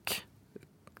och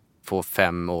få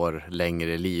 5 år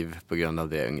längre liv på grund av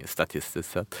det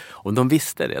statistiskt sett. Om de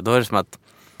visste det, då är det som att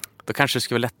då kanske det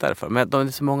skulle vara lättare för. Men det är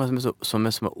så många som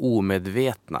är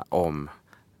omedvetna om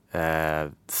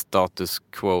status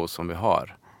quo som vi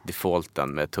har. Defaulten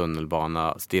med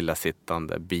tunnelbana,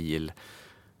 stillasittande, bil.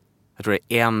 jag tror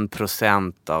det är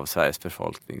 1% av Sveriges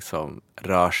befolkning som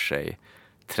rör sig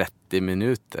 30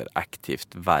 minuter aktivt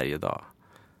varje dag.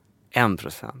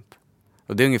 1%.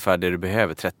 Och det är ungefär det du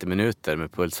behöver, 30 minuter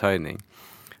med pulshöjning.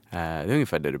 Det är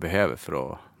ungefär det du behöver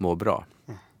för att må bra.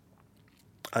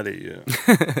 Ja, det är ju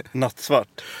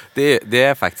nattsvart. Det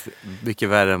är faktiskt mycket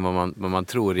värre än vad man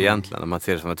tror egentligen. Om man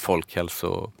ser det som ett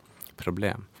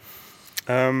folkhälsoproblem.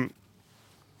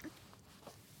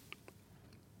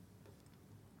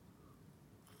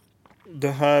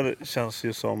 Det här känns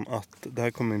ju som att det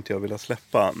här kommer inte jag vilja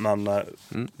släppa. Men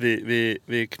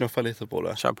vi knuffar lite på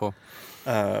det. Kör på.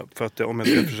 För att om jag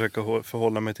ska försöka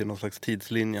förhålla mig till någon slags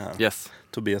tidslinje här. Yes.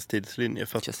 Tobias tidslinje.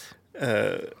 För att, Yes.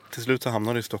 till slut så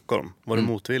hamnade du i Stockholm. Var det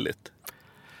motvilligt?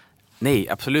 Nej,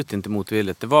 absolut inte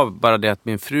motvilligt. Det var bara det att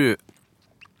min fru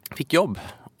fick jobb.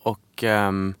 Och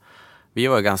vi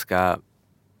var ganska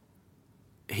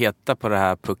heta på det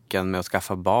här pucken med att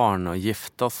skaffa barn och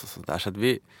gifta oss och sådär. Så att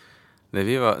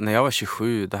när jag var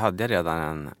 27, då hade jag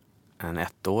redan en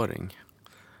 1-åring.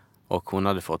 Och hon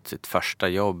hade fått sitt första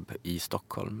jobb i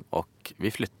Stockholm. Och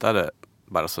vi flyttade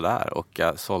bara sådär. Och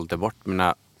jag sålde bort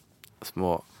mina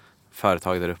små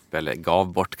företag där uppe. Eller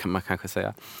gav bort kan man kanske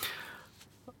säga.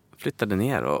 Flyttade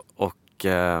ner och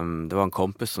det var en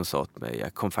kompis som sa åt mig.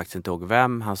 Jag kom faktiskt inte ihåg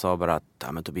vem. Han sa bara att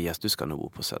men Tobias, du ska nog bo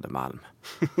på Södermalm.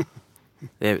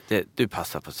 Du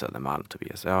passar på Södermalm,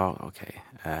 Tobias. Ja, okej.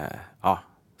 Ja,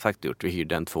 sagt och gjort. Vi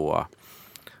hyrde en 2.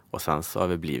 Och sen så har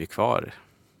vi blivit kvar.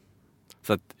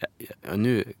 Så att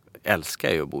nu älskar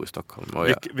jag ju att bo i Stockholm. Och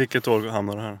Vilket år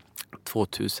hamnade du här?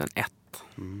 2001.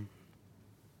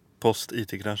 Post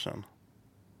IT-kraschen.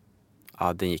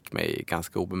 Ja, den gick mig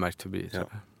ganska obemärkt förbi. Ja.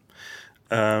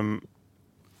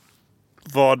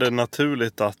 Var det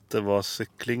naturligt att det var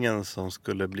cyklingen som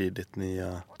skulle bli ditt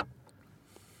nya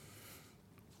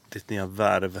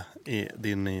värv i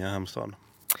din nya hemstad?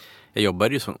 Jag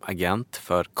jobbade ju som agent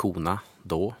för Kona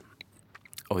då.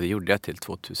 Och det gjorde jag till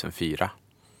 2004.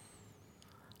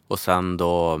 Och sen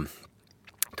då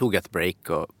tog jag ett break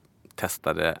och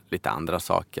testade lite andra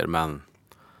saker. Men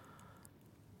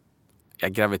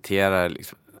jag graviterade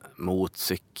liksom mot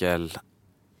cykel.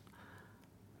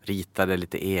 Ritade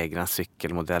lite egna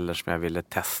cykelmodeller som jag ville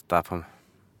testa.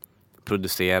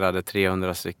 Producerade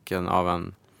 300 stycken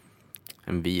av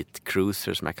en vit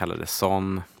cruiser som jag kallade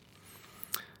Son.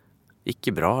 Gick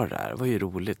ju bra där, det var ju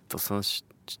roligt. Och så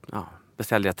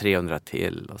beställde jag 300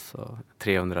 till och så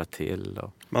 300 till.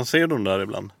 Och... Man ser dem där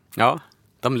ibland. Ja,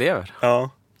 de lever. Ja,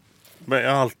 men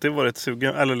jag har alltid varit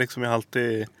sugen, eller liksom jag har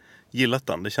alltid gillat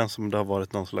den. Det känns som det har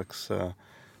varit någon slags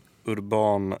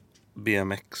urban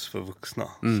BMX för vuxna.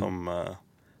 Som,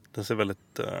 den ser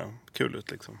väldigt kul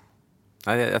ut liksom.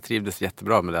 Ja, jag trivdes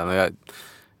jättebra med den och jag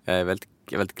är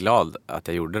väldigt glad att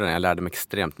jag gjorde den. Jag lärde mig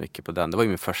extremt mycket på den. Det var ju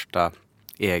min första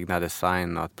egna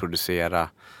design att producera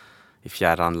i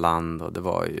fjärran land och det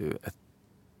var ju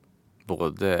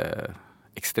både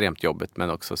extremt jobbigt men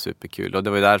också superkul. Och det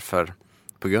var ju därför,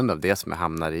 på grund av det, som jag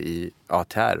hamnade i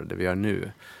ATR och det vi gör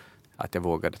nu, att jag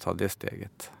vågade ta det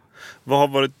steget. Vad har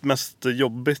varit mest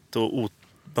jobbigt och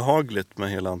obehagligt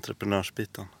med hela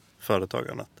entreprenörsbiten,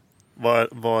 företagandet?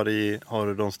 Var i har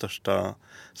du de största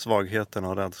svagheterna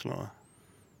och rädslorna?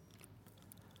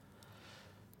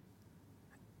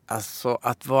 Alltså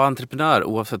att vara entreprenör,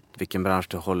 oavsett vilken bransch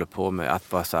du håller på med,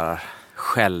 att vara så här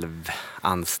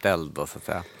självanställd då, så att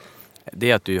säga.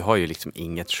 Det är att du har ju liksom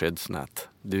inget skyddsnät.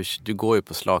 Du går ju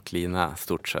på slak lina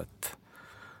stort sett.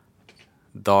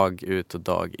 Dag ut och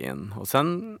dag in. Och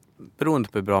sen, beroende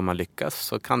på hur bra man lyckas,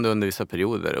 så kan du under vissa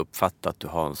perioder uppfatta att du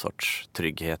har en sorts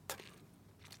trygghet.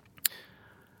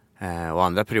 Och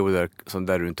andra perioder som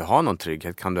där du inte har någon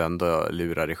trygghet kan du ändå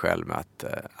lura dig själv med att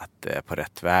det är på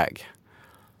rätt väg.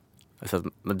 Så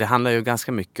det handlar ju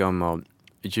ganska mycket om att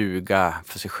ljuga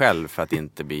för sig själv för att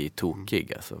inte bli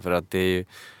tokig. Alltså. För att det är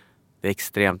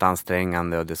extremt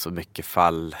ansträngande och det är så mycket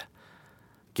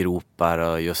fallgropar.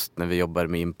 Och just när vi jobbar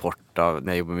med import, när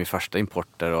jag jobbade med första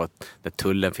importer och där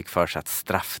tullen fick för sig att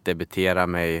straffdebitera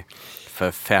mig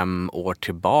för 5 år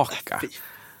tillbaka.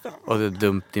 Och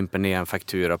det dimper ner en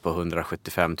faktura på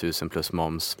 175 000 plus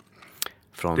moms.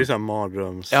 Det är så här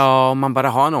mardröms. Ja, om man bara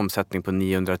har en omsättning på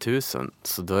 900 000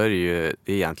 så då är det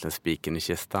egentligen spiken i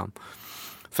kistan.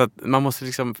 Så att man måste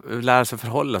liksom lära sig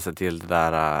förhålla sig till det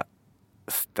där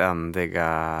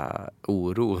ständiga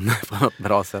oron på något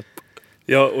bra sätt.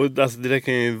 Ja, och alltså, det där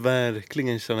kan jag ju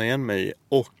verkligen känna igen mig i.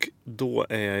 Och då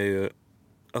är jag ju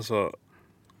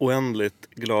oändligt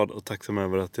glad och tacksam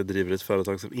över att jag driver ett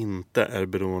företag som inte är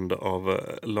beroende av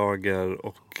lager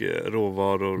och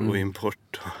råvaror och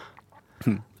import.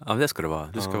 Ja, det ska du vara.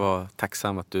 Du ska vara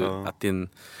tacksam att din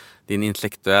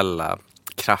intellektuella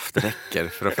kraft räcker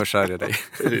för att försörja dig.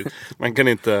 Man kan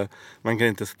inte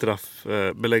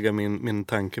belägga min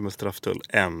tanke med strafftull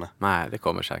än. Nej, det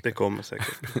kommer säkert. Det kommer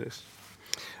säkert, precis.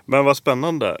 Men vad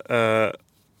spännande.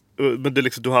 Men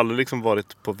du har aldrig liksom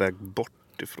varit på väg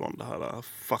bort ifrån det här.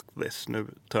 Fuck this, nu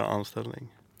tar jag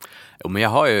anställning. Jo, men jag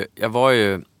var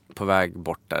ju på väg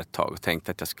bort där ett tag och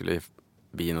tänkte att jag skulle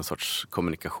bli någon sorts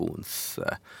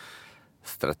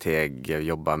kommunikationsstrateg,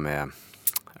 jobba med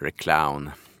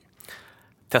reclown.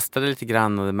 Testade lite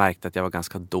grann och märkte att jag var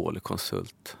ganska dålig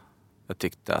konsult. Jag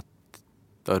tyckte att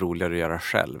det var roligare att göra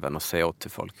själv än att säga åt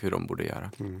till folk hur de borde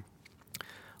göra. Mm.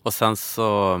 Och sen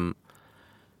så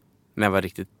när jag var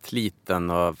riktigt liten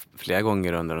och flera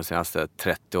gånger under de senaste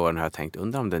 30 åren har jag tänkt,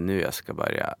 undrar om det är nu jag ska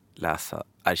börja läsa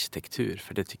arkitektur,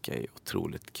 för det tycker jag är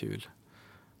otroligt kul.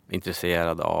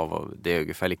 Intresserad av, och det är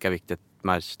ungefär lika viktigt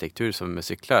med arkitektur som med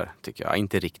cyklar, tycker jag.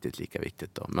 Inte riktigt lika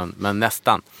viktigt då, men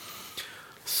nästan.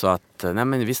 Så att, nej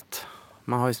men visst,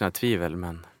 man har ju sina tvivel,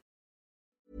 men...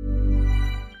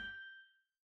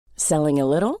 Selling a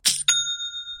little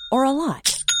or a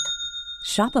lot?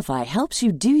 Shopify helps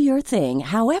you do your thing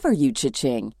however you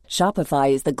cha-ching.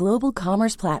 Shopify is the global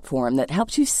commerce platform that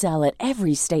helps you sell at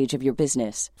every stage of your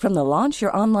business. From the launch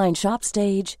your online shop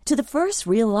stage to the first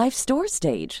real-life store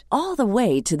stage, all the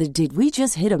way to the did we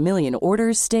just hit a million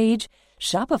orders stage.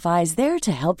 Shopify is there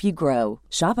to help you grow.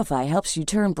 Shopify helps you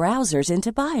turn browsers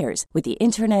into buyers with the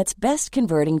internet's best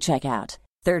converting checkout.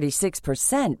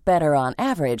 36% better on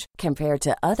average compared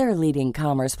to other leading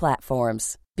commerce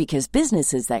platforms. Because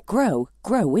businesses that grow,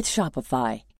 grow with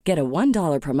Shopify. Get a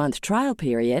 $1 per month trial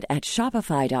period at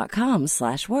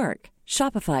shopify.com/work.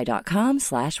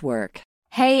 Shopify.com/work.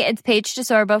 Hey, it's Paige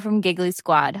DeSorbo from Giggly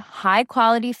Squad. High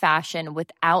quality fashion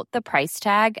without the price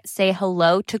tag. Say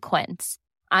hello to Quince.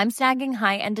 I'm snagging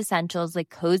high-end essentials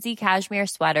like cozy cashmere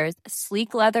sweaters,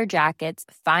 sleek leather jackets,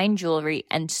 fine jewelry,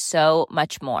 and so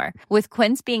much more. With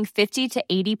Quince being 50 to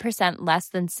 80% less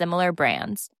than similar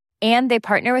brands. And they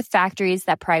partner with factories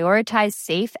that prioritize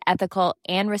safe, ethical,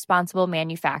 and responsible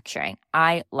manufacturing.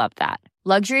 I love that.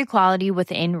 Luxury quality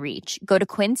within reach. Go to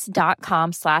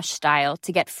quince.com/style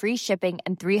to get free shipping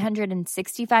and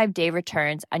 365-day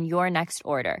returns on your next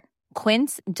order.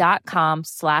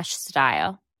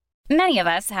 Quince.com/style. Many of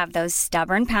us have those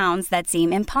stubborn pounds that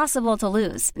seem impossible to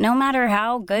lose, no matter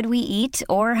how good we eat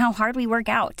or how hard we work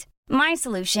out. My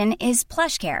solution is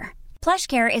PlushCare.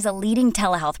 PlushCare is a leading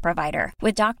telehealth provider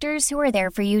with doctors who are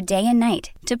there for you day and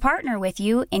night to partner with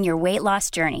you in your weight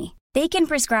loss journey. They can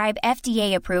prescribe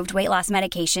FDA-approved weight loss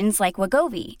medications like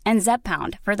Wegovy and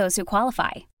Zepbound for those who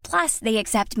qualify. Plus, they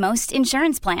accept most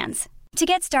insurance plans. To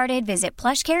get started, visit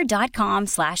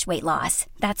plushcare.com/weightloss.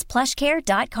 That's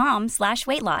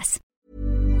plushcare.com/weightloss.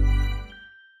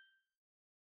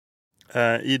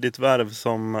 I ditt värv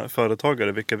som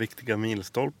företagare, vilka viktiga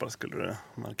milstolpar skulle du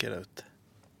markera ut?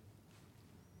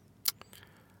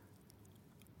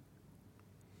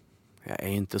 Jag är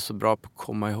inte så bra på att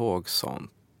komma ihåg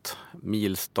sånt.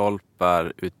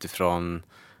 Milstolpar utifrån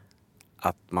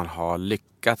att man har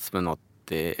lyckats med något.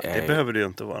 Det behöver det ju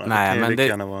inte vara. Nej, det kan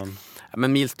gärna vara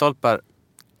men milstolpar...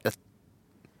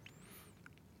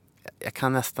 Jag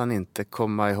kan nästan inte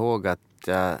komma ihåg att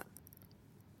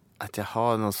jag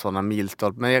har någon sådana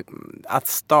milstolp. Men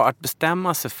att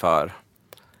bestämma sig för,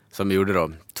 som vi gjorde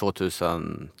då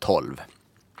 2012,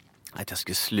 att jag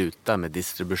skulle sluta med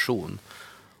distribution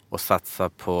och satsa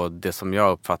på det som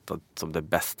jag uppfattat som det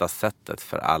bästa sättet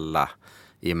för alla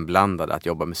inblandade att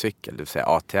jobba med cykel, det vill säga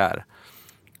ATR.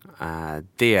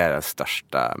 Det är den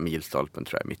största milstolpen,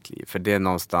 tror jag, i mitt liv. För det är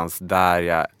någonstans där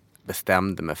jag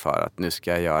bestämde mig för att nu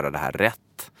ska jag göra det här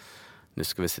rätt. Nu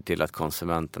ska vi se till att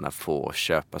konsumenterna får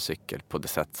köpa cykel på det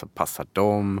sätt som passar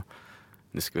dem.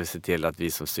 Nu ska vi se till att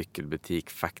vi som cykelbutik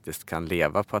faktiskt kan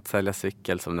leva på att sälja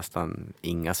cykel, som nästan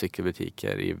inga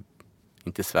cykelbutiker,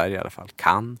 inte i Sverige i alla fall,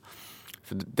 kan.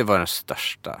 Så det var den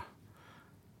största,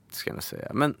 ska jag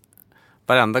säga. Men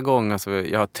varenda gång, alltså,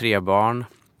 jag har 3 barn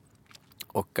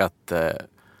och att jag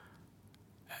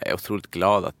är otroligt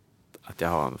glad att jag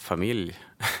har en familj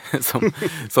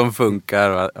som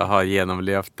funkar och har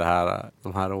genomlevt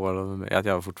de här åren. Att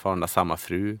jag fortfarande har samma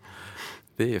fru.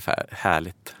 Det är ju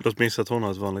härligt. Låt mig gissa att hon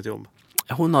har ett vanligt jobb.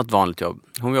 Hon har ett vanligt jobb.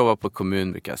 Hon jobbar på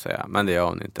kommun, brukar jag säga. Men det gör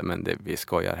hon inte, men vi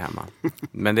skojar hemma.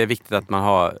 Men det är viktigt att man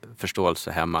har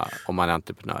förståelse hemma om man är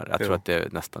entreprenör. Jag tror att det är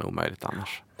nästan omöjligt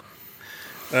annars.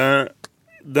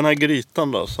 Den här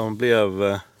grytan då, som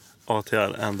blev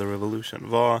ATR and the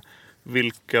Revolution.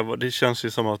 Det känns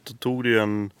ju som att det tog ju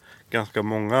en ganska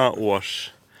många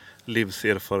års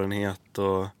livserfarenhet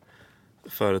och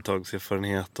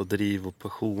företagserfarenhet och driv och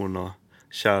passion och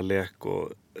kärlek och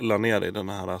la ner i den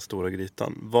här stora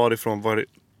grytan.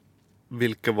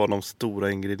 Vilka var de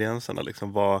stora ingredienserna?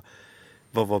 Liksom,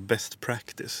 vad var best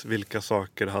practice? Vilka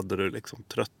saker hade du liksom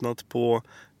tröttnat på?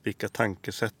 Vilka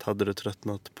tankesätt hade du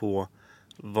tröttnat på?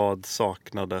 Vad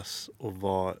saknades? Och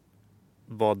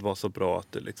vad var så bra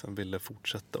att du liksom ville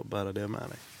fortsätta och bära det med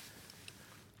dig?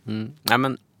 Nej,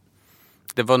 men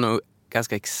det var nog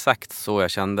ganska exakt så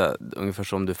jag kände. Ungefär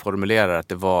som du formulerar, att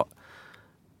det var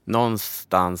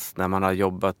någonstans när man har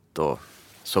jobbat då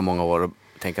så många år och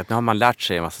tänker att nu har man lärt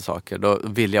sig en massa saker. Då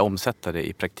vill jag omsätta det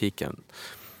i praktiken.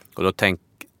 Och då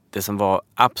det som var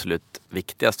absolut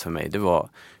viktigast för mig, det var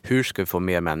hur ska vi få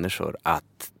mer människor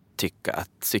att tycka att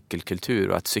cykelkultur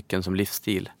och att cykeln som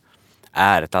livsstil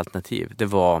är ett alternativ. Det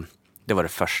var det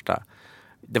första.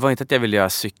 Det var inte att jag ville göra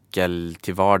cykel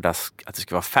till vardags, att det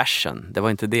skulle vara fashion. Det var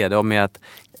inte det. Det var mer att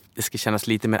det ska kännas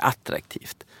lite mer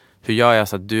attraktivt. Hur gör jag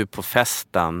så att du på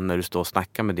festen, när du står och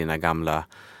snackar med dina gamla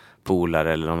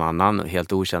polare eller någon annan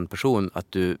helt okänd person,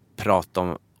 att du pratar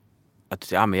om att du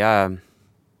säger, men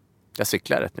jag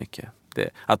cyklar rätt mycket.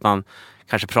 Att man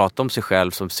kanske pratar om sig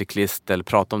själv som cyklist eller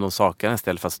pratar om de sakerna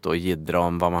istället för att stå och jiddra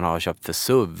om vad man har köpt för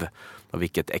SUV och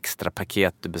vilket extra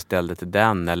paket du beställde till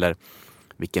den eller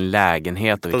vilken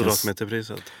lägenhet och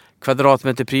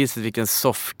kvadratmeterpriset, vilken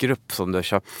soffgrupp som du har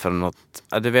köpt för något.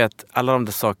 Ja, du vet, alla de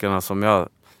där sakerna som jag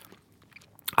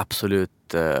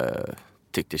absolut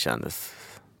tyckte kändes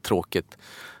tråkigt.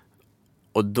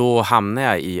 Och då hamnade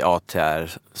jag i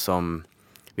ATR som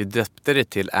vi döpte det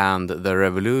till And the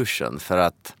Revolution för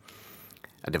att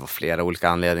det var flera olika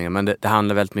anledningar, men det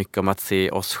handlar väldigt mycket om att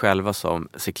se oss själva som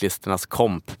cyklisternas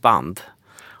kompband.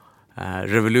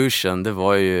 Revolution, det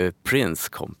var ju Prince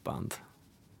kompband.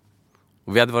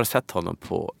 Och vi hade varit sett honom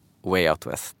på Way Out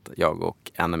West, jag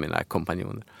och en av mina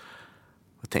kompanjoner.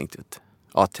 Och tänkte ut,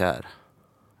 ATR,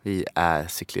 vi är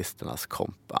cyklisternas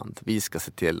kompband. Vi ska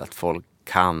se till att folk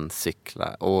kan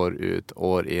cykla år ut,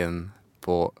 år in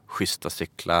på schyssta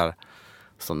cyklar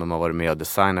som de har varit med och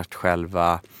designat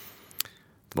själva.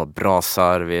 De har bra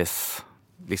service.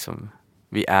 Liksom,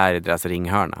 vi är i deras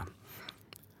ringhörna.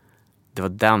 Det var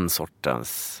den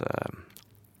sortens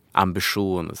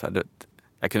ambition. Så här,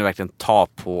 jag kunde verkligen ta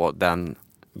på den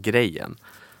grejen.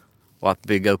 Och att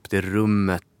bygga upp det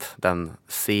rummet, den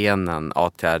scenen,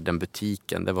 ATR, den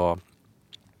butiken, det var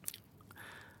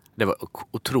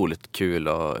otroligt kul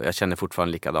och jag känner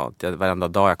fortfarande likadant. Varenda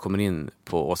dag jag kommer in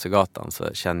på Åsegatan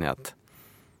så känner jag att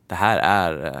det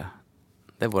här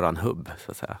det är våran hubb,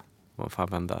 så att säga. Man får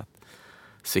använda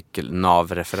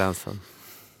cykelnavreferensen.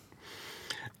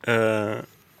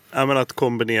 Men att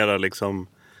kombinera liksom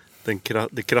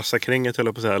det krassa kränget, höll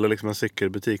jag på att säga, eller liksom en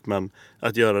cykelbutik, men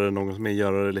att göra det något mer,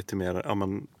 göra det lite mer,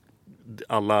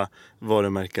 alla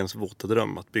varumärkens våta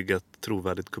dröm, att bygga ett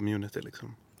trovärdigt community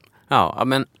liksom. Ja,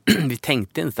 men vi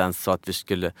tänkte inte ens så att vi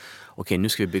skulle, nu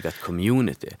ska vi bygga ett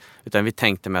community. Utan vi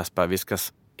tänkte mest bara,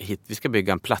 vi ska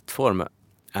bygga en plattform,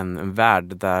 en värld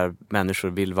där människor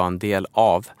vill vara en del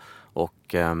av.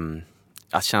 Och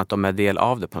att känna att de är del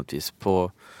av det på något vis.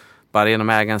 Bara genom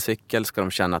att äga en cykel ska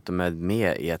de känna att de är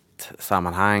med i ett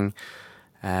sammanhang.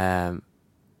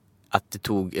 Att det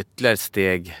tog ytterligare ett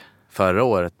steg förra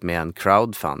året med en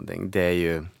crowdfunding. Det är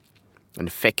ju en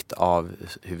effekt av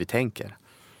hur vi tänker.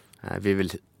 Vi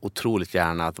vill otroligt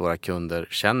gärna att våra kunder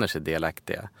känner sig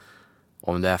delaktiga.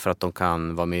 Om det är för att de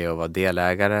kan vara med och vara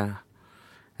delägare.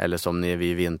 Eller som när vi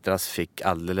i vintras fick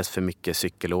alldeles för mycket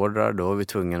cykelordrar. Då var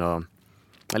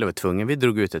vi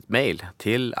drog ut ett mejl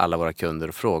till alla våra kunder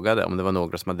och frågade om det var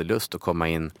några som hade lust att komma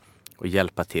in och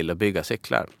hjälpa till att bygga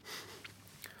cyklar.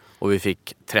 Och vi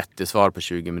fick 30 svar på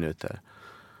 20 minuter.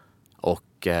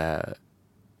 Och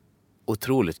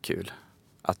otroligt kul.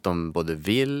 Att de både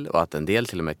vill och att en del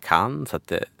till och med kan. Så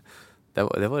att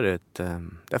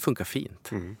det funkar fint.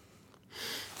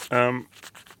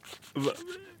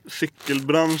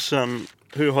 Cykelbranschen,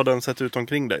 hur har den sett ut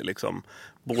omkring dig liksom?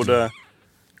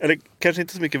 Eller kanske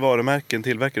inte så mycket varumärken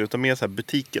tillverkare, utan mer så här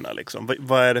butikerna liksom.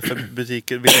 Vad är det för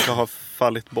butiker? Vilka har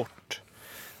fallit bort?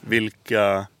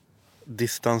 Vilka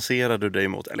distanserar du dig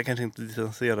emot? Eller kanske inte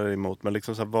distanserar dig emot, men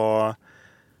liksom så här,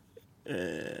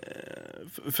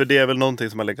 för det är väl någonting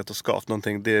som har legat och skavt.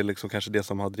 Det är liksom kanske det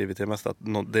som har drivit dig mest. Att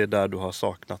det är där du har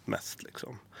saknat mest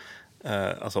liksom.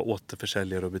 Alltså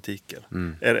återförsäljare och butiker.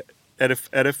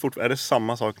 Är det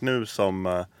samma sak nu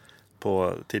som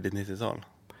på tidigt 90-tal?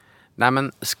 Nej,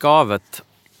 men skavet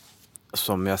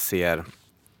som jag ser,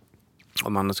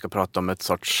 om man ska prata om ett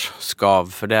sorts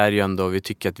skav, för det är ju ändå, vi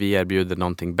tycker att vi erbjuder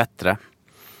någonting bättre.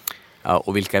 Ja,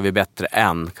 och vilka är vi bättre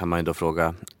än, kan man ju då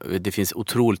fråga. Det finns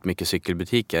otroligt mycket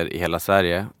cykelbutiker i hela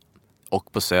Sverige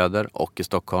och på Söder och i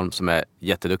Stockholm som är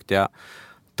jätteduktiga.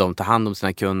 De tar hand om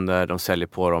sina kunder, de säljer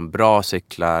på dem bra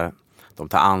cyklar, de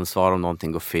tar ansvar om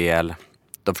någonting går fel,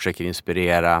 de försöker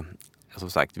inspirera. Som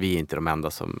sagt, vi är inte de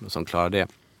enda som klarar det.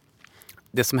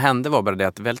 Det som hände var bara det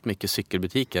att väldigt mycket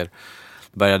cykelbutiker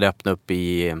började öppna upp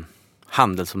i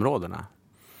handelsområdena.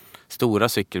 Stora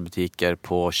cykelbutiker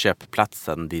på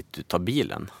köpplatsen dit du tar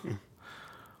bilen.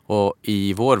 Och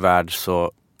i vår värld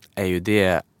så är ju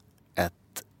det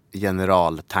ett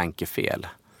generaltankefel.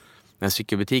 En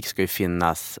cykelbutik ska ju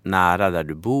finnas nära där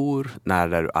du bor, nära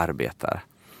där du arbetar.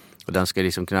 Och den ska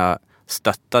liksom kunna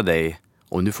stötta dig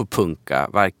om du får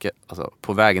punka. Alltså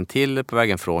på vägen till eller på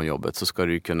vägen från jobbet så ska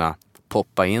du kunna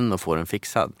poppa in och få den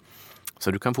fixad.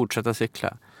 Så du kan fortsätta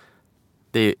cykla.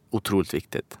 Det är otroligt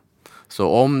viktigt. Så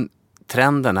om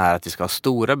trenden är att vi ska ha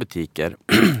stora butiker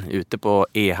ute på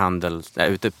e-handel,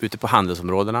 ute på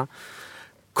handelsområdena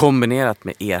kombinerat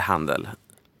med e-handel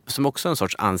som också är en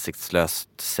sorts ansiktslöst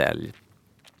sälj,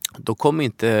 då kommer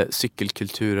inte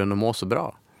cykelkulturen att må så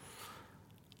bra.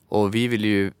 Och vi vill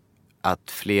ju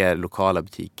att fler lokala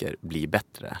butiker blir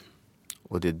bättre.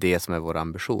 Och det är det som är vår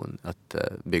ambition, att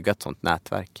bygga ett sånt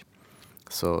nätverk.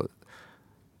 Så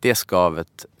det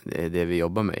skavet är det vi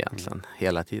jobbar med egentligen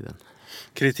hela tiden.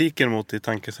 Kritiken mot ditt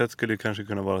tankesätt skulle ju kanske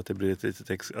kunna vara att det blir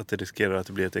att det riskerar att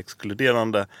det blir ett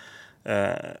exkluderande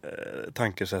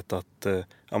tankesätt. Att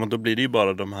ja, men då blir det ju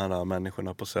bara de här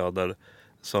människorna på Söder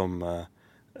som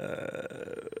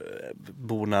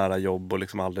bor nära jobb och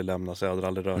liksom aldrig lämnar Söder,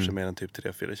 aldrig rör sig mer än typ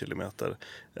 3-4 kilometer.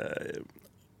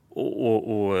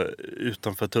 Och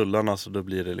utanför tullarna så då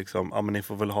blir det liksom, ja men ni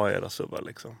får väl ha era subbar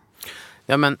liksom.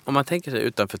 Ja, men om man tänker sig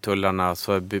utanför tullarna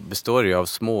så består det ju av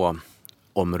små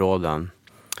områden.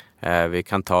 Vi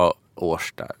kan ta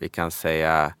Årsta, vi kan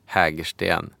säga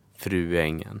Hägersten,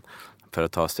 Fruängen, för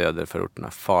att ta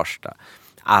söderförorterna, Farsta.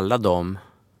 Alla de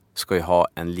ska ju ha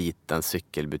en liten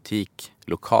cykelbutik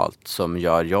lokalt som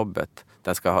gör jobbet.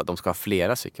 De ska ha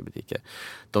flera cykelbutiker.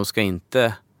 De ska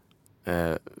inte,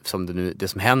 det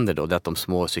som händer då, det är att de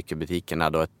små cykelbutikerna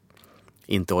då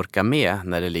inte orkar med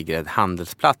när det ligger en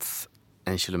handelsplats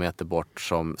 1 kilometer bort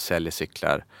som säljer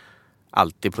cyklar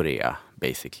alltid på rea,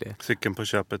 basically. Cykeln på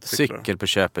köpet. Cykel på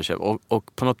köpet.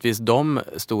 Och på något vis de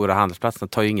stora handelsplatserna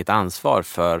tar ju inget ansvar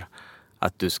för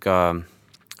att du ska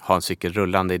ha en cykel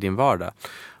rullande i din vardag.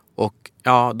 Och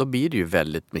ja, då blir det ju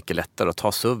väldigt mycket lättare att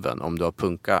ta SUVen om du har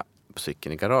punka på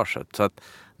cykeln i garaget. Så att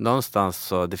någonstans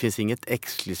så, det finns inget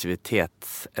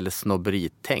exklusivitets- eller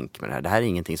snobberitänk med det här. Det här är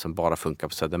ingenting som bara funkar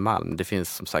på Södermalm. Det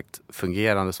finns som sagt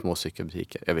fungerande små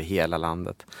cykelbutiker över hela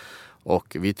landet.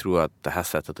 Och vi tror att det här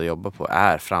sättet att jobba på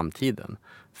är framtiden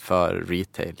för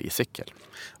retail i cykel.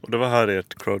 Och det var här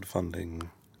ert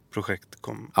crowdfunding-projekt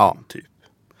kom typ.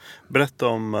 Berätta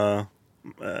om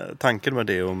tanken med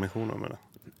det och missionen med det.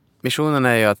 Missionen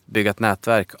är ju att bygga ett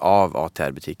nätverk av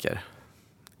ATR-butiker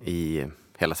i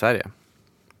hela Sverige.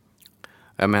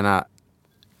 Jag menar,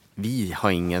 vi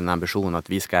har ingen ambition att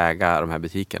vi ska äga de här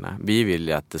butikerna. Vi vill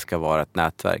ju att det ska vara ett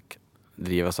nätverk,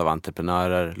 drivas av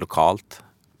entreprenörer lokalt,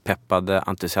 peppade,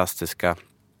 entusiastiska,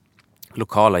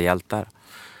 lokala hjältar.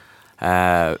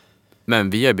 Men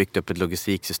vi har byggt upp ett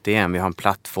logistiksystem, vi har en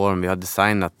plattform, vi har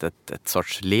designat ett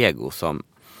sorts Lego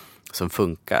som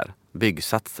funkar.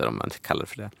 Byggsatser om man kallar det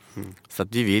för det. Så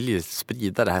att vi vill ju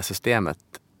sprida det här systemet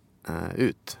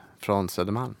ut från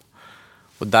Södermalm.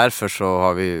 Och därför så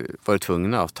har vi varit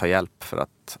tvungna att ta hjälp för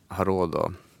att ha råd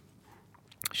att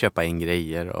köpa in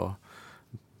grejer och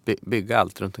bygga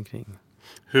allt runt omkring.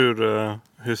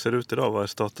 Hur ser det ut idag? Vad är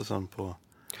statusen på?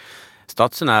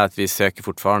 Statusen är att vi söker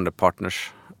fortfarande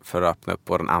partners för att öppna upp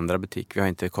vår andra butik. Vi har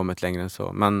inte kommit längre än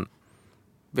så. Men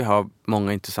vi har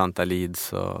många intressanta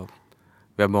leads och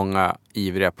vi har många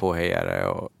ivriga påhejare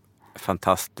och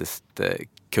fantastiskt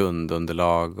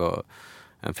kundunderlag och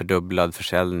en fördubblad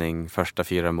försäljning första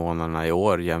 4 månaderna i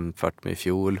år jämfört med i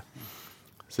fjol.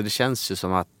 Så det känns ju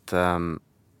som att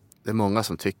det är många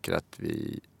som tycker att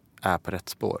vi är på rätt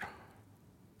spår.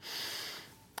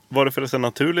 Var det förresten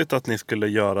naturligt att ni skulle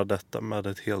göra detta med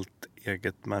ett helt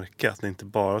eget märke? Att det inte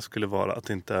bara skulle vara, att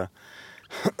inte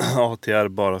ATR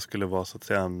bara skulle vara så att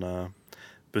säga en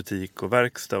butik och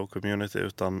verkstad och community,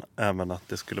 utan även att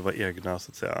det skulle vara egna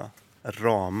så att säga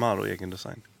ramar och egen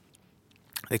design?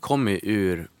 Det kommer ju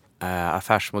ur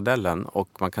affärsmodellen och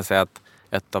man kan säga att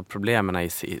ett av problemen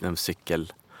inom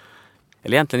cykel,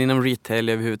 eller egentligen inom retail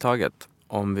överhuvudtaget,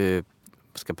 om vi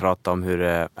ska prata om hur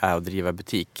det är att driva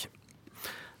butik.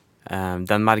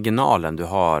 Den marginalen du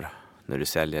har när du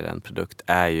säljer en produkt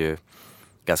är ju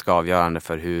ganska avgörande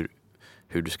för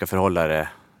hur du ska förhålla dig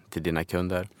till dina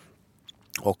kunder.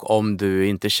 Och om du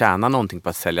inte tjänar någonting på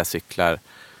att sälja cyklar,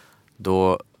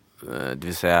 då Det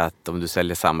vill säga att om du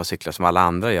säljer samma cyklar som alla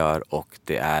andra gör och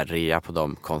det är rea på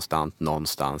dem konstant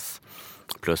någonstans,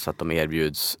 plus att de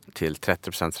erbjuds till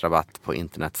 30% rabatt på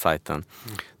internetsajten,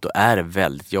 då är det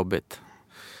väldigt jobbigt.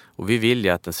 Och vi vill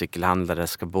ju att en cykelhandlare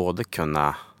ska både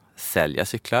kunna sälja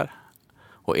cyklar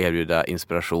och erbjuda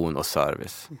inspiration och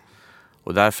service.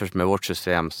 Och därför med vårt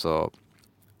system så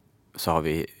har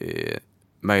vi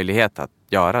möjlighet att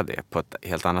göra det på ett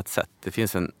helt annat sätt. Det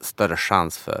finns en större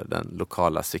chans för den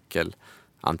lokala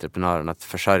cykelentreprenören att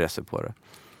försörja sig på det.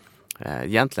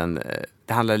 Egentligen,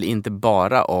 det handlar inte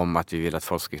bara om att vi vill att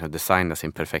folk ska kunna designa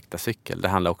sin perfekta cykel. Det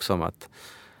handlar också om att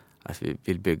vi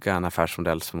vill bygga en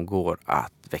affärsmodell som går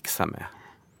att växa med.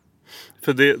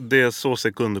 För det är så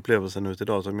sekundupplevelsen ut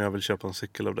idag. Om jag vill köpa en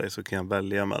cykel av dig så kan jag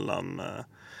välja mellan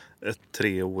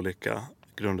 3 olika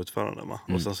grundutföranden.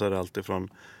 Och sen så är det alltid från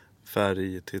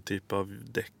färg till typ av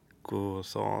däck och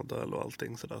sadel och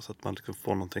allting sådär. Så att man kan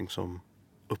få någonting som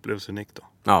upplevs unikt då.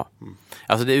 Ja,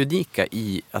 alltså det unika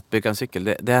i att bygga en cykel,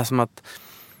 det är som att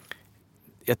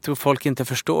jag tror folk inte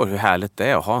förstår hur härligt det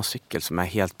är att ha en cykel som är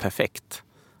helt perfekt.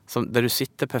 Där du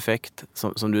sitter perfekt,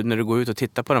 som du, när du går ut och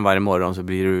tittar på den varje morgon så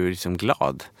blir du liksom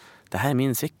glad. Det här är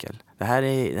min cykel. Du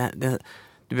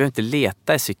behöver inte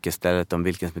leta i cykelstället om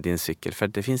vilken som är din cykel, för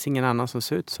det finns ingen annan som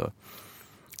ser ut så.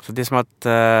 Så det är som att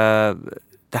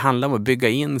det handlar om att bygga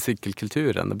in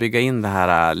cykelkulturen och bygga in den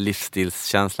här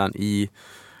livsstilskänslan i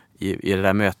det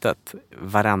där mötet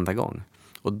varenda gång.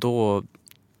 Och då,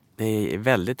 det är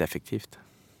väldigt effektivt.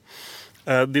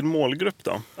 Din målgrupp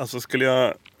då? Alltså skulle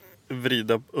jag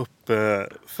vrida upp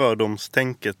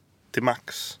fördomstänket till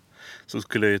max, så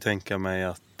skulle jag ju tänka mig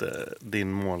att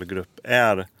din målgrupp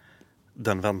är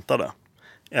den väntade.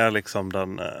 Är liksom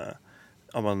den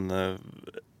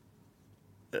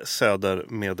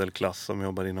södermedelklass som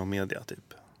jobbar inom media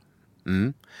typ.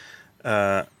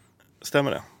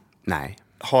 Stämmer det? Nej.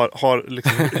 Har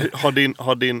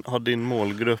din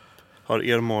målgrupp, har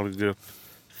er målgrupp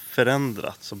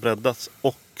förändrats och breddats,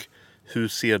 och hur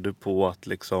ser du på att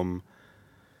liksom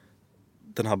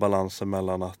den här balansen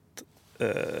mellan att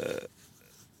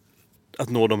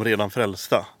nå de redan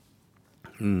frälsta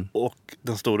och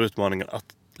den stora utmaningen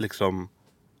att liksom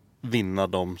vinna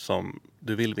dem som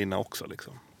du vill vinna också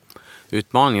liksom?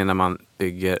 Utmaningen när man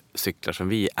bygger cyklar som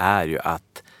vi är ju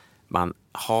att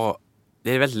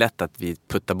det är väldigt lätt att vi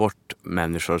puttar bort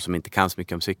människor som inte kan så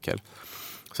mycket om cykel.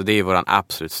 Så det är vår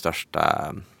absolut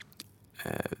största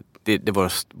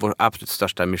vår absolut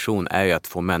största mission är ju att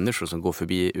få människor som går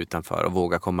förbi utanför och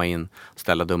vågar komma in,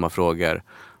 ställa dumma frågor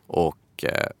och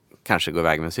kanske gå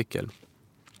iväg med en cykel.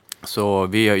 Så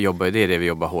det är det vi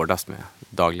jobbar hårdast med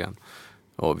dagligen.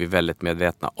 Och vi är väldigt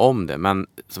medvetna om det. Men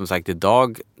som sagt,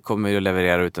 idag kommer vi att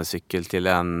leverera ut en cykel till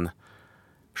en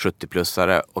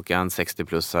 70-plussare och en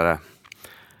 60-plussare.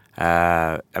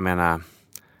 Jag menar,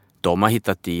 de har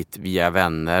hittat dit via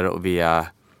vänner och via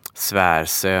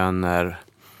svärsöner.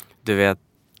 Du vet,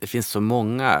 det finns så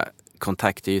många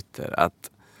kontaktytor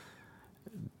att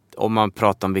om man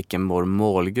pratar om vilken vår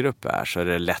målgrupp är, så är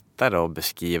det lättare att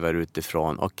beskriva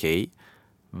utifrån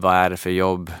vad är det för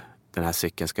jobb den här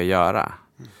cykeln ska göra?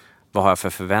 Vad har jag för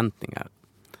förväntningar?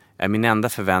 Är min enda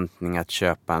förväntning att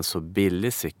köpa en så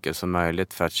billig cykel som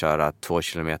möjligt för att köra 2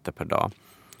 kilometer per dag?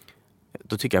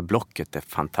 Då tycker jag blocket är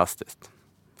fantastiskt.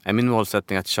 Är min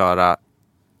målsättning att köra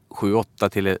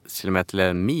 7-8 kilometer eller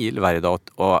en mil varje dag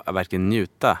och verkligen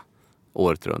njuta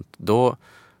året runt, då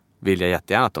vill jag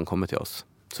jättegärna att de kommer till oss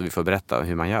så vi får berätta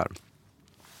hur man gör.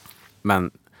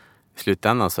 Men i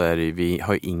slutändan så är det, vi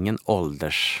har ju ingen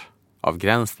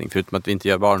åldersavgränsning, förutom att vi inte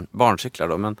gör barncyklar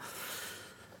då, men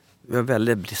vi har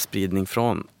väldigt spridning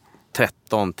från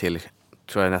 13 till,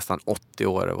 tror jag, nästan 80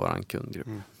 år i vår kundgrupp.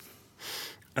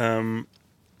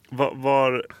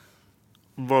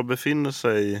 Var befinner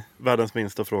sig, världens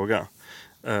minsta fråga,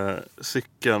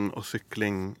 cykeln och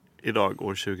cykling idag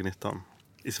år 2019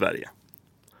 i Sverige?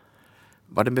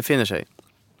 Var den befinner sig?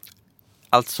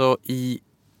 Alltså i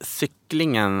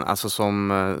cyklingen, alltså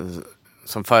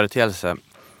som företeelse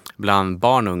bland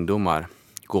barn och ungdomar,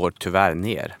 går tyvärr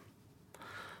ner.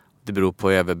 Det beror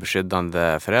på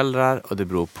överbeskyddande föräldrar och det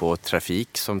beror på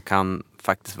trafik som kan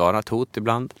faktiskt vara ett hot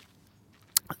ibland.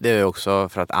 Det är också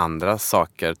för att andra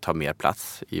saker tar mer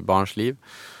plats i barns liv.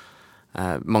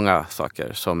 Många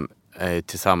saker som är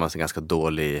tillsammans en ganska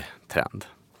dålig trend.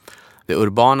 Den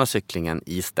urbana cyklingen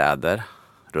i städer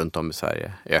runt om i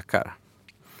Sverige ökar.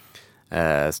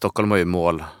 Stockholm har ju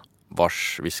mål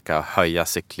vars vi ska höja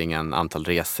cyklingen, antal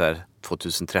resor.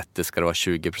 2030 ska det vara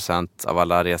 20% av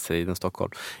alla resor i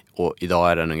Stockholm. Och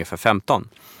idag är den ungefär 15%.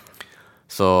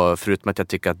 Så förutom att jag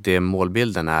tycker att det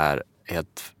målbilden är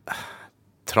helt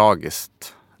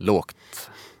tragiskt lågt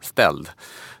ställd.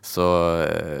 Så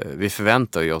vi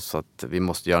förväntar ju oss att vi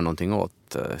måste göra någonting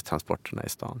åt transporterna i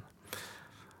stan.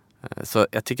 Så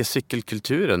jag tycker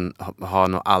cykelkulturen har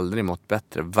nog aldrig mått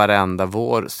bättre. Varenda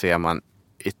vår ser man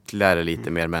ytterligare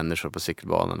lite mer människor på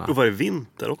cykelbanorna. Och varje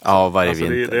vinter också. Ja, varje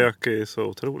vinter. Det ökar ju så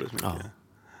otroligt mycket. Ja.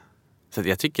 Så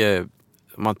jag tycker,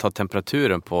 om man tar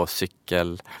temperaturen på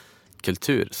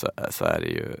cykelkultur så är det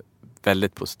ju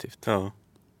väldigt positivt. Ja.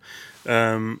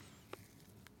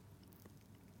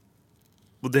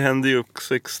 Och det händer ju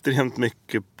också extremt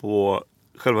mycket på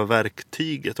själva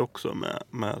verktyget också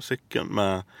med cykeln.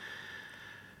 Med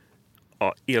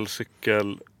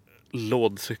elcykel,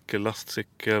 lådcykel,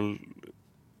 lastcykel,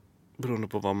 beroende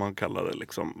på vad man kallar det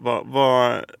liksom.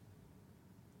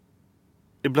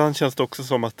 Ibland känns det också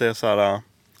som att det är så här,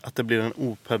 att det blir en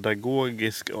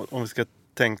opedagogisk, om vi ska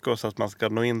tänka oss att man ska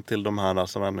nå in till de här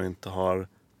som ännu inte har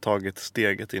tagit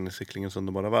steget in i cyklingens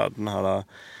underbara värld. Den här,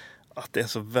 att det är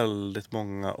så väldigt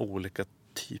många olika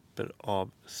typer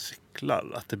av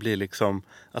cyklar. Att det blir liksom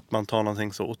att man tar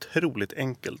någonting så otroligt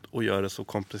enkelt och gör det så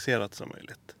komplicerat som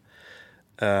möjligt.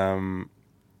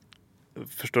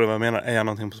 Förstår du vad jag menar? Är jag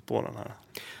någonting på spåren här?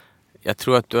 Jag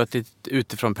tror att du har ett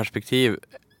utifrån perspektiv.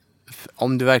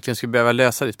 Om du verkligen skulle behöva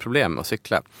lösa ditt problem och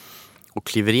cykla och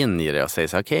kliver in i det och säger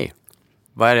så okej,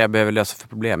 vad är det jag behöver lösa för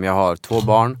problem? Jag har 2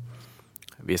 barn.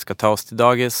 Vi ska ta oss till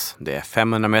dagis. Det är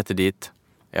 500 meter dit.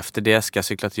 Efter det ska jag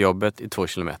cykla till jobbet i 2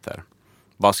 kilometer.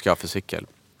 Vad ska jag ha för cykel?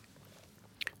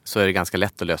 Så är det ganska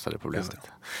lätt att lösa det problemet.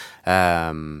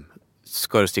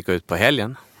 Ska du sticka ut på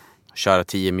helgen, köra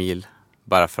 10 mil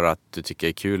bara för att du tycker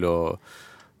det är kul och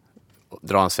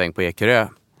dra en sväng på Ekerö,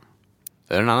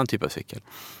 det är en annan typ av cykel.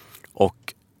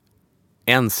 Och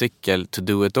en cykel to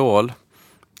do it all,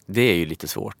 det är ju lite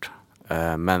svårt.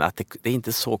 Men att det är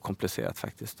inte så komplicerat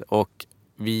faktiskt. Och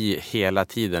vi hela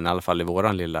tiden, i alla fall i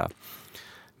våran lilla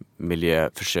miljö,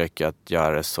 försöker att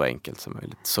göra det så enkelt som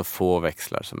möjligt. Så få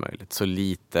växlar som möjligt. Så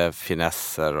lite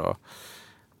finesser och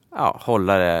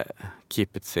hålla det, keep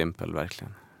it simple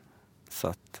verkligen. Så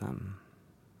att...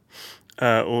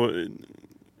 Och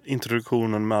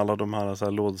introduktionen med alla de här, så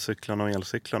här lådcyklarna och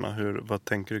elcyklarna, vad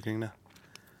tänker du kring det?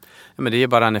 Ja, men det är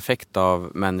bara en effekt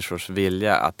av människors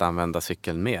vilja att använda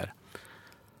cykeln mer.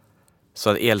 Så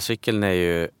att elcykeln är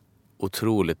ju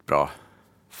otroligt bra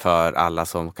för alla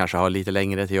som kanske har lite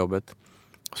längre till jobbet.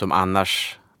 Som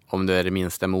annars, om det är det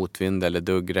minsta motvind eller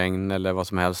duggregn eller vad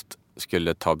som helst,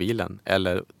 skulle ta bilen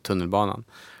eller tunnelbanan.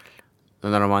 Och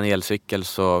när de har en elcykel,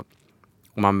 så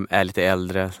om man är lite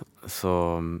äldre,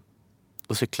 så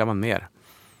då cyklar man mer.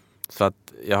 Så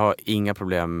att jag har inga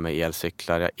problem med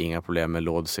elcyklar, jag har inga problem med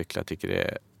lådcyklar. Jag tycker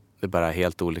det är bara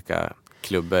helt olika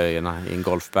klubbor i en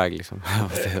golfbag liksom.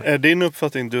 Är din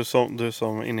uppfattning, du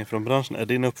som inifrån branschen, är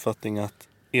din uppfattning att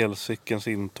elcykelns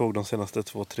intåg de senaste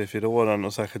 2-3-4 åren,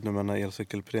 och särskilt nu med den här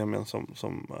elcykelpremien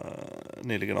som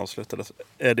nyligen avslutades,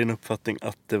 är din uppfattning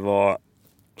att det var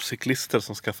cyklister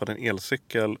som skaffade en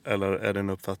elcykel, eller är din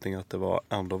uppfattning att det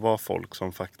ändå var folk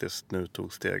som faktiskt nu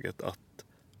tog steget att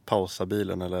pausa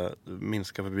bilen eller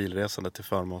minska på bilresandet till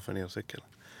förmån för en elcykel?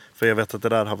 För jag vet att det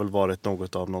där har väl varit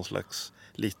något av någon slags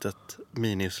litet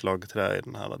minislagträ i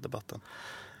den här debatten.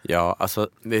 Ja, alltså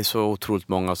det är så otroligt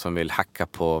många som vill hacka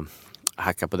på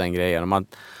den grejen.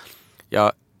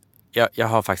 Jag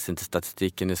har faktiskt inte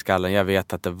statistiken i skallen. Jag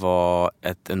vet att det var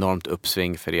ett enormt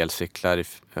uppsving för elcyklar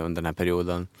under den här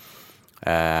perioden.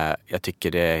 Jag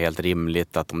tycker det är helt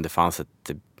rimligt att om det fanns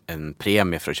en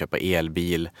premie för att köpa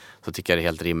elbil, så tycker jag det är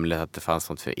helt rimligt att det fanns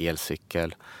något för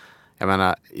elcykel. Jag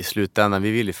menar, i slutändan,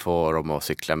 vi vill ju få dem att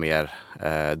cykla mer.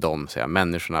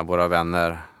 Människorna, våra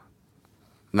vänner,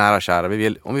 nära och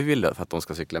kära. Om vi vill det för att de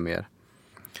ska cykla mer,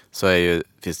 så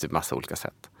finns det massa olika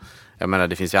sätt. Jag menar,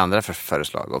 det finns ju andra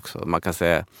förslag också. Man kan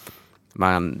säga,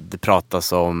 det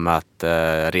pratas om att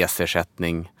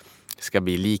resersättning ska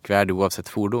bli likvärdig oavsett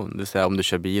fordon. Det vill säga, om du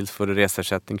kör bil får du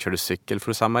resersättning, kör du cykel får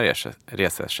du samma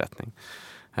resersättning.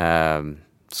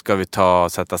 Ska vi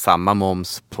sätta samma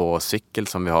moms på cykel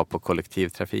som vi har på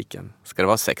kollektivtrafiken? Ska det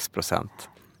vara 6%?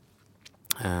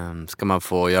 Ska man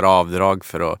få göra avdrag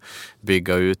för att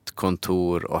bygga ut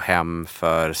kontor och hem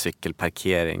för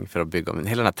cykelparkering, för att bygga om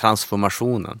hela den här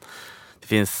transformationen? Det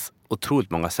finns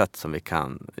otroligt många sätt som vi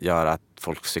kan göra att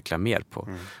folk cyklar mer på.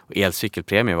 Och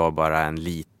elcykelpremien var bara en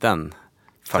liten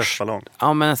testballong.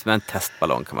 Ja, men en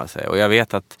testballong kan man säga. Och jag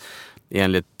vet att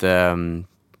enligt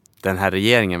den här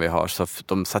regeringen vi har, så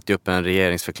de satte upp en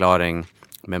regeringsförklaring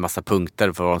med massa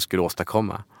punkter för vad de skulle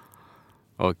åstadkomma.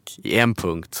 Och i en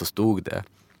punkt så stod det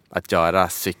att göra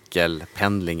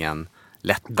cykelpendlingen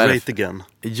lättare. Great again.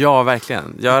 Ja,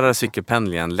 verkligen. Göra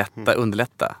cykelpendlingen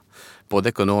underlätta. både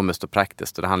ekonomiskt och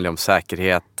praktiskt. Och det handlar om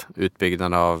säkerhet,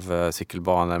 utbyggnad av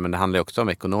cykelbanor, men det handlar också om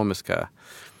ekonomiska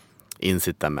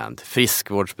incitament.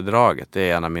 Friskvårdsbidraget, det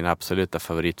är en av mina absoluta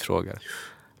favoritfrågor.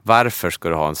 Varför ska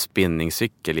du ha en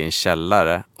spinningcykel i en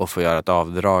källare och få göra ett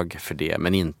avdrag för det,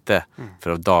 men inte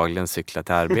för att dagligen cykla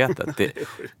till arbetet? Det är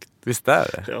sjukt. Visst är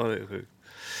det? Ja, det är sjukt.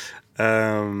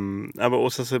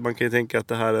 Och så man kan ju tänka att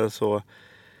det här är så...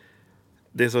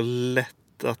 Det är så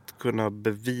lätt att kunna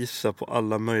bevisa på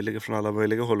från alla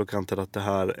möjliga håll och kanter att det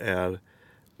här är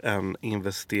en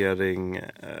investering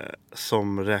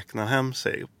som räknar hem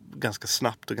sig ganska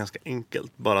snabbt och ganska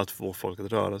enkelt. Bara att få folk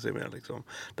att röra sig mer. Liksom.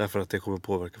 Därför att det kommer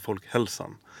påverka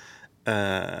folkhälsan.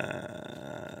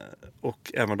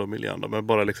 Och även då miljön. Men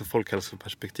bara liksom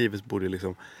folkhälsoperspektivet borde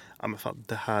liksom... Ja, men fan,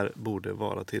 det här borde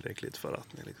vara tillräckligt för att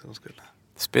ni liksom skulle...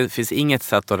 Det finns inget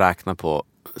sätt att räkna på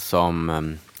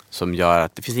som gör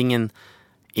att det finns ingen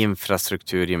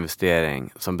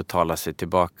infrastrukturinvestering som betalar sig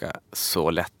tillbaka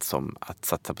så lätt som att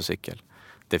satsa på cykel.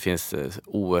 Det finns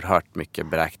oerhört mycket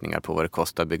beräkningar på vad det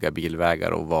kostar att bygga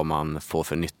bilvägar och vad man får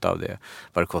för nytta av det.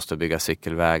 Vad det kostar att bygga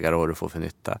cykelvägar och vad du får för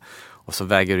nytta. Och så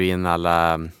väger du in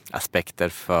alla aspekter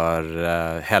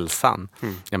för hälsan.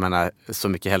 Jag menar, så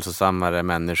mycket hälsosammare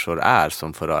människor är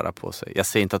som får röra på sig. Jag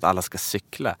säger inte att alla ska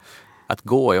cykla. Att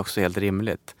gå är också helt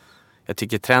rimligt. Jag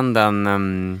tycker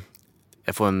trenden...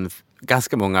 Jag får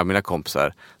ganska många av mina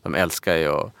kompisar, de älskar ju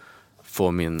att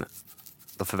få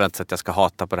de förväntar sig att jag ska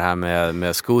hata på det här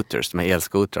med scooters, de här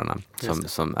elskotrarna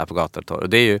som är på gator och torg. Och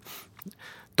det är ju,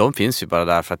 de finns ju bara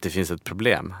där för att det finns ett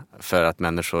problem. För att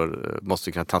människor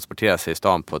måste kunna transportera sig i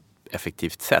stan på ett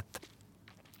effektivt sätt.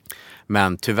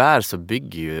 Men tyvärr så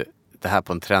bygger ju det här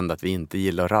på en trend att vi inte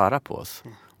gillar att röra på oss.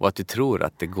 Och att vi tror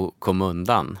att det kommer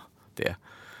undan det.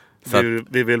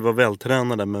 Vi vill vara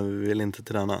vältränade, men vi vill inte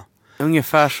träna.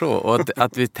 Ungefär så. Och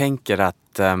att vi tänker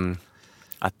att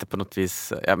det på något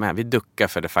vis... vi duckar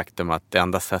för det faktum att det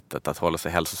enda sättet att hålla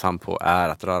sig hälsosam på är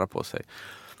att röra på sig.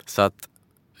 Så att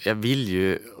jag vill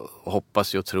ju,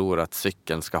 hoppas och tror att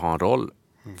cykeln ska ha en roll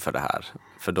för det här.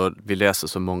 För då vi löser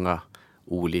så många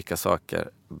olika saker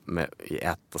i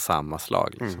ett och samma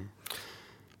slag. Liksom.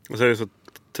 Och så är det så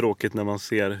tråkigt när man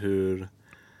ser hur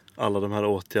alla de här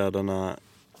åtgärderna...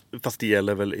 Fast det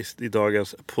gäller väl i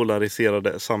dagens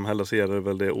polariserade samhälle, så gäller det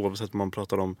väl det oavsett om man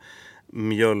pratar om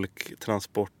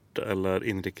mjölktransport eller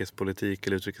inrikespolitik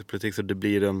eller utrikespolitik, så det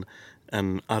blir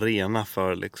en arena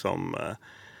för liksom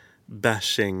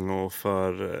bashing och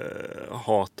för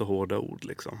hat och hårda ord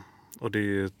liksom. Och det är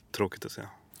ju tråkigt att se.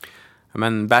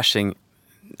 Men bashing,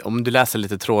 om du läser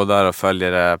lite trådar och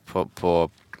följer det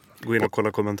på gå in och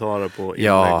kolla kommentarer på inlägg.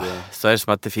 Ja, så är det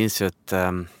som att det finns ju ett...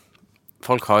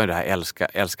 Folk har ju det här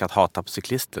älska att hata på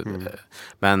cyklister.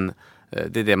 Men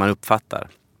det är det man uppfattar.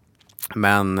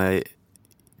 Men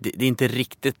det är inte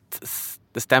riktigt...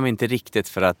 Det stämmer inte riktigt,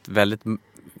 för att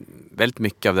väldigt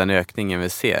mycket av den ökningen vi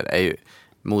ser är ju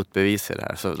motbevis i det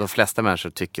här. Så de flesta människor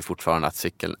tycker fortfarande att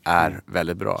cykeln är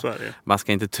väldigt bra. Så är det. Man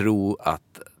ska inte tro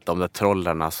att de där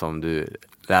trollarna som du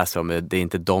läser om, det är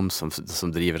inte de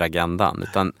som driver agendan,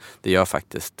 utan det gör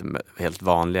faktiskt helt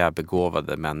vanliga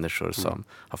begåvade människor som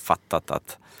har fattat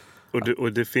att...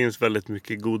 Och det finns väldigt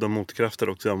mycket goda motkrafter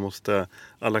också.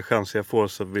 Alla chanser jag får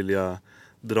så vill jag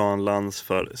dra en lans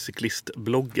för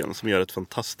cyklistbloggen som gör ett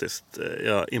fantastiskt...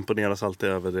 Jag imponeras alltid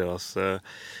över deras...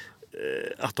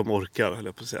 att de orkar, höll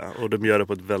jag på att säga. Och de gör det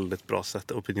på ett väldigt bra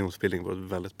sätt. Opinionsbildning på ett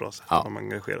väldigt bra sätt. Ja. De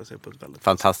engagerar sig på ett väldigt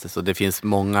fantastiskt. Och det finns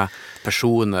många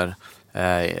personer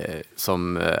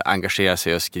som engagerar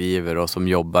sig och skriver och som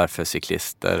jobbar för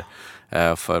cyklister,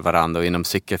 för varandra och inom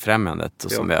cykelfrämjandet.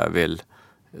 Och som jag vill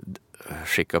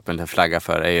skicka upp en liten flagga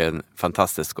för, är en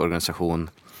fantastisk organisation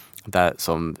där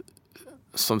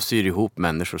som styr ihop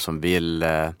människor som vill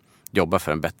jobba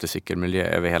för en bättre cykelmiljö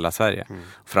över hela Sverige.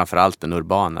 Framförallt den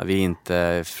urbana.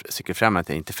 Cykelfrämjandet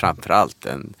är inte framförallt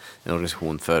en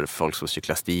organisation för folk som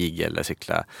cyklar stig eller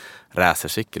cyklar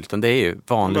racercykel, utan det är ju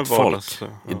vanligt folk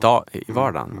i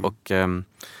vardagen. Och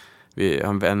vi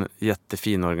har en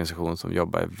jättefin organisation som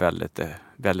jobbar väldigt,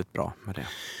 väldigt bra med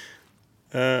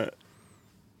det.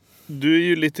 Du är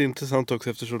ju lite intressant också,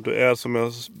 eftersom du är, som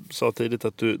jag sa tidigt,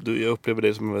 att jag upplever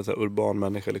dig som en väldigt urban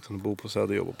människa, liksom, bor på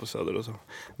Söder, jobbar på Söder och så.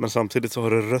 Men samtidigt så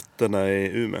har du rötterna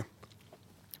i Umeå.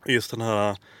 Just den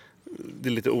här, det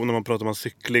är lite när man pratar om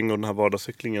cykling och den här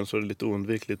vardagscyklingen, så är det lite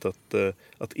oundvikligt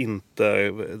att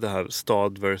inte det här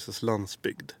stad versus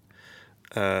landsbygd.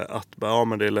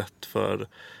 Men det är lätt för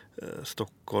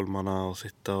stockholmarna att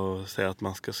sitta och säga att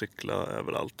man ska cykla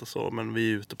överallt och så, men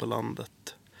vi är ute på landet.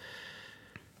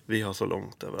 Vi har så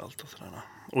långt överallt och sådär.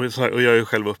 Och jag är ju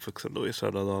själv uppvuxen då i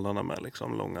södra Dalarna med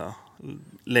liksom långa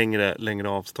längre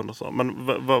avstånd och så. Men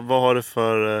vad har du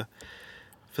för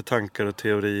tankar och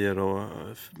teorier och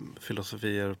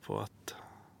filosofier på att...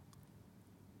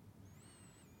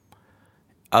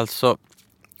 Alltså,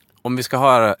 om vi ska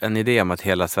ha en idé om att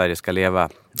hela Sverige ska leva,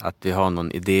 att vi har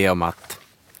någon idé om att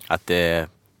det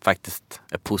faktiskt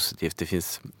är positivt. Det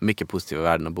finns mycket positiva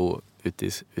värden att bo ute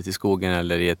i skogen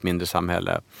eller i ett mindre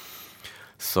samhälle.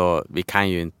 Så vi kan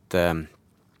ju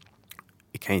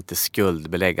inte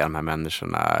skuldbelägga de här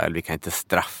människorna, eller vi kan inte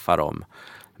straffa dem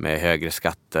med högre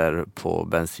skatter på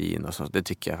bensin och sånt. Det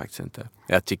tycker jag faktiskt inte.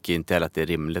 Jag tycker inte heller att det är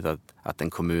rimligt att en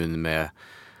kommun med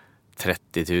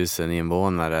 30 000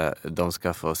 invånare, de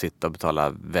ska få sitta och betala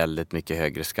väldigt mycket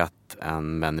högre skatt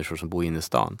än människor som bor inne i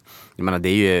stan. Jag menar, det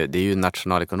är ju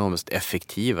nationalekonomiskt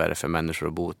effektivare för människor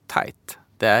att bo tajt.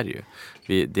 Det är ju.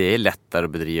 Det är lättare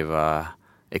att bedriva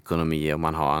ekonomi om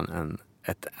man har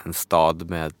en stad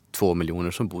med 2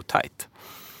 miljoner som bor tajt.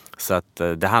 Så att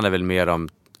det handlar väl mer om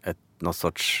någon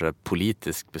sorts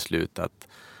politiskt beslut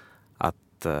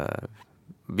att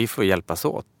vi får hjälpas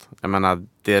åt. Jag menar,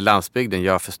 det landsbygden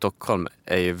gör för Stockholm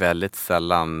är ju väldigt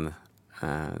sällan,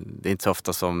 det är inte så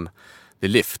ofta som det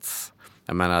lyfts.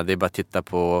 Jag menar, det är bara att titta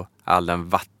på all den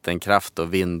vattenkraft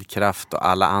och vindkraft och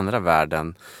alla andra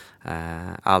värden.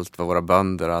 Allt vad våra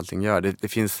bönder och allting gör. Det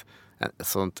finns ett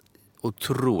sånt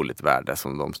otroligt värde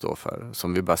som de står för.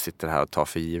 Som vi bara sitter här och tar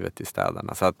för givet i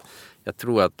städerna. Så att jag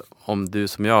tror att om du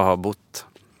som jag har bott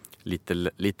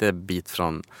lite bit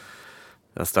från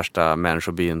den största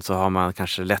människobyn, så har man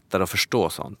kanske lättare att förstå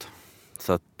sånt.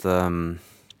 Så att det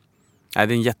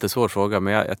är en jättesvår fråga,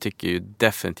 men jag tycker ju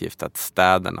definitivt att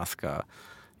städerna ska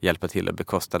hjälpa till att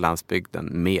bekosta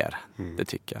landsbygden mer. Det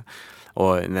tycker jag.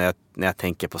 Och när jag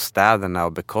tänker på städerna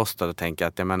och bekosta, då tänker jag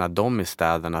att jag menar de i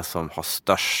städerna som har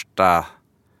största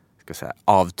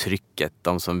avtrycket,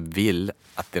 de som vill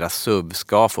att deras SUV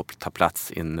ska få ta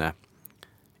plats inne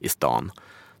i stan,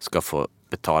 ska få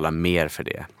betala mer för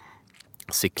det.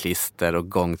 Cyklister och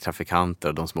gångtrafikanter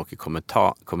och de som åker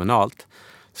kommunalt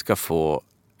ska få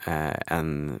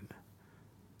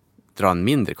dra en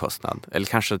mindre kostnad. Eller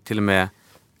kanske till och med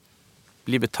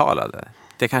bli betalade.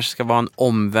 Det kanske ska vara en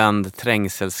omvänd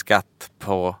trängselskatt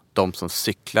på de som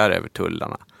cyklar över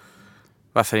tullarna.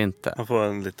 Varför inte?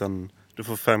 Du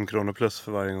får 5 kronor plus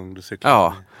för varje gång du cyklar.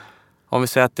 Ja. Om vi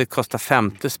säger att det kostar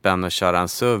 50 spänn att köra en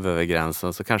SUV över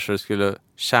gränsen, så kanske du skulle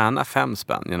tjäna 5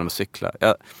 spänn genom att cykla.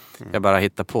 Jag bara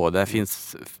hittar på. Det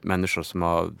finns människor som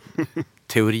har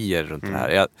teorier runt det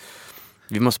här.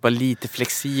 Vi måste vara lite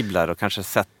flexiblare och kanske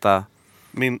sätta...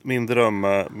 Mitt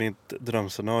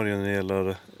drömscenario när det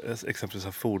gäller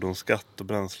exempelvis fordonsskatt och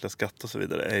bränsleskatt och så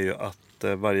vidare är ju att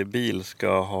varje bil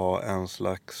ska ha en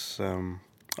slags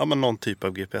någon typ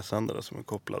av GPS-sändare som är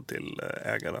kopplad till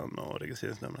ägaren och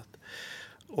registreringsnumret.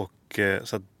 Och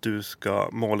så att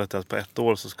målet är att på 1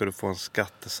 år så ska du få en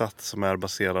skattesats som är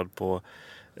baserad på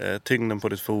tyngden på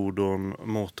ditt fordon,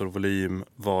 motorvolym,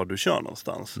 var du kör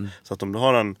någonstans. Så att om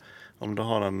du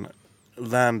har en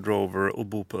Land Rover och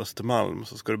bor på Östermalm,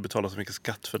 så ska du betala så mycket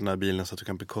skatt för den här bilen så att du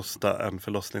kan bekosta en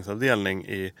förlossningsavdelning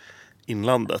i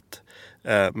inlandet.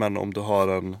 Men om du har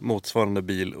en motsvarande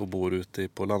bil och bor ute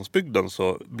på landsbygden,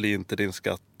 så blir inte din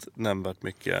skatt nämnvärt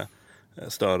mycket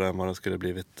större än vad den skulle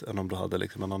blivit än om du hade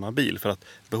liksom en annan bil. För att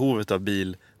behovet av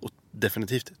bil och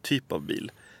definitivt typ av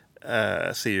bil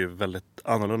ser ju väldigt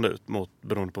annorlunda ut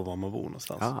beroende på var man bor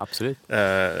någonstans. Ja, absolut.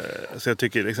 Så jag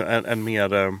tycker liksom en mer...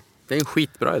 Det är en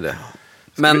skitbra idé.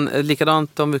 Men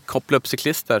likadant om vi kopplar upp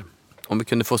cyklister. Om vi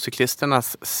kunde få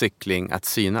cyklisternas cykling att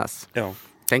synas. Ja.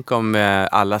 Tänk om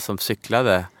alla som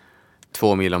cyklade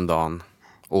 2 mil om dagen,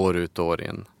 år ut och år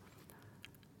in,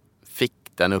 fick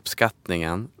den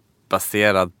uppskattningen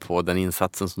baserad på den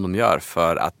insatsen som de gör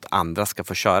för att andra ska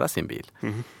få köra sin bil.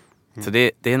 Så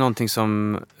det är någonting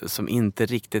som inte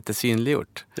riktigt är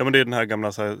synliggjort. Ja, men det är den här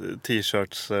gamla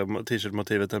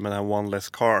t-shirt-motivet med den här one less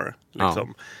car.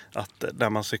 Liksom. Ja. Att där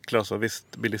man cyklar så,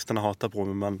 visst, bilisterna hatar på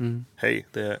mig, men hej,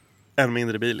 det är en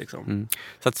mindre bil liksom.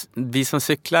 Så att vi som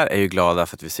cyklar är ju glada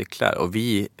för att vi cyklar. Och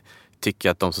vi tycker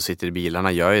att de som sitter i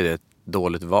bilarna gör ju ett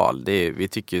dåligt val. Vi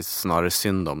tycker snarare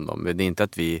synd om dem. Det är inte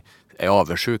att vi är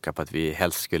avundsjuka på att vi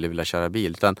helst skulle vilja köra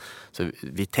bil. Utan, så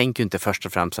vi tänker inte först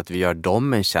och främst att vi gör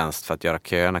dem en tjänst för att göra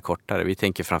köerna kortare. Vi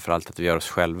tänker framförallt att vi gör oss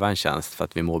själva en tjänst för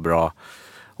att vi mår bra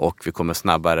och vi kommer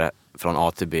snabbare från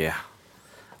A till B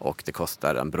och det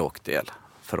kostar en bråkdel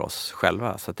för oss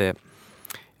själva. Så att det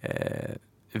är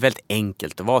väldigt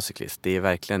enkelt att vara cyklist. Det är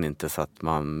verkligen inte så att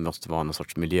man måste vara någon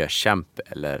sorts miljökämpe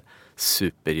eller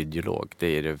superideolog. Det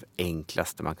är det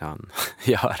enklaste man kan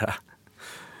göra.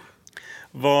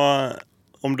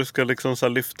 om du ska liksom så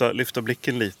här lyfta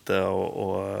blicken lite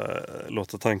och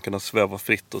låta tankarna sväva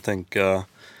fritt och tänka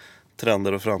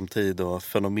trender och framtid och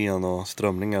fenomen och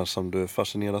strömningar som du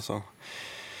fascineras av.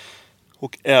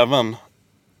 Och även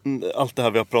allt det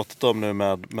här vi har pratat om nu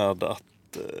med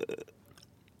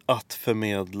att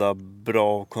förmedla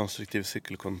bra och konstruktiv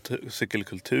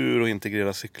cykelkultur och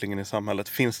integrera cyklingen i samhället.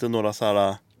 Finns det några så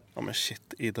här,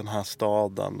 i den här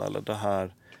staden eller det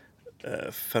här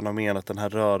fenomenet, den här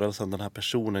rörelsen, den här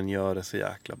personen gör det så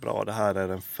jäkla bra. Det här är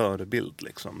en förebild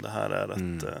liksom. Det här är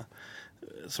ett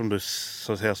som du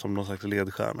så att säga som någon slags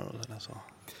ledstjärna eller så.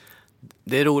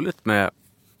 Det är roligt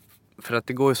för att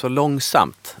det går ju så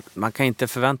långsamt. Man kan inte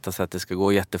förvänta sig att det ska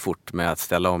gå jättefort med att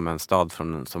ställa om en stad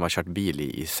som har kört bil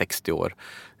i 60 år.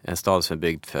 En stad som är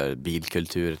byggd för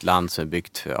bilkultur, ett land som är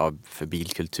byggt för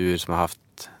bilkultur, som har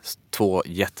haft 2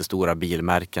 jättestora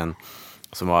bilmärken,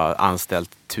 som har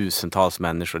anställt tusentals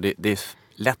människor. Det är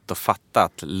lätt att fatta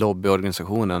att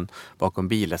lobbyorganisationen bakom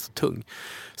bil är så tung.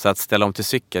 Så att ställa om till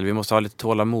cykel, vi måste ha lite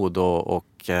tålamod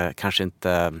och kanske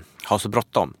inte ha så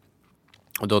bråttom.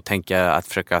 Och då tänker jag att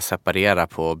försöka separera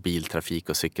på biltrafik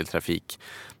och cykeltrafik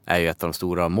är ju ett av de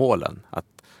stora målen.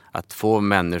 Att få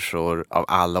människor av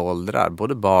alla åldrar,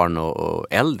 både barn och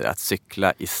äldre, att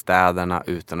cykla i städerna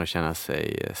utan att känna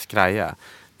sig skraja.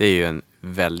 Det är ju en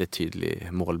väldigt tydlig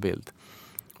målbild.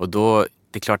 Och då,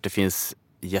 det är klart det finns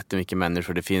jättemycket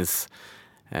människor. Det finns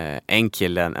en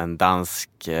kille, en dansk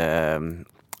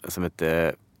som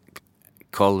heter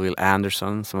Colville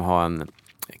Anderson, som har en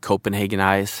Copenhagen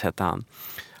Eyes heter han.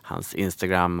 Hans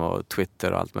Instagram och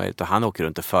Twitter och allt möjligt. Och han åker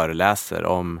runt och föreläser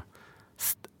om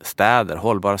städer,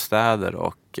 hållbara städer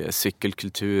och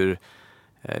cykelkultur.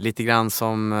 Lite grann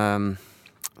som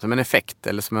en effekt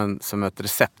eller som ett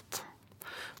recept.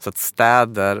 Så att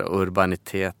städer och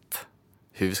urbanitet,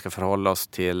 hur vi ska förhålla oss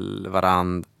till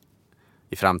varandra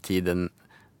i framtiden.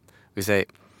 Vi säger,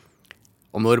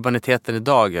 om urbaniteten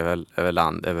idag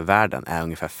över världen är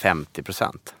ungefär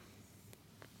 50%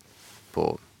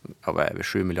 på över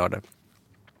 7 miljarder.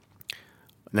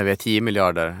 När vi är 10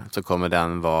 miljarder så kommer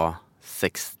den vara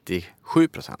 67%.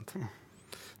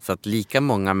 Så att lika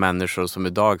många människor som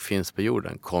idag finns på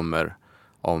jorden kommer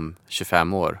om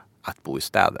 25 år att bo i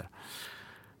städer.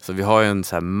 Så vi har ju en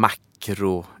så här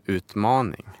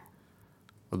makroutmaning.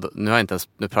 Och nu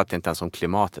pratar jag inte ens om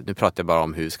klimatet. Nu pratar jag bara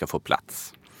om hur vi ska få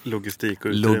plats. Logistik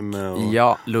och utrymme.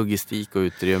 Ja, logistik och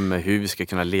utrymme. Hur vi ska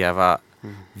kunna leva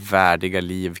värdiga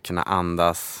liv, kunna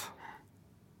andas.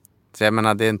 Så jag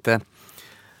menar, det är inte...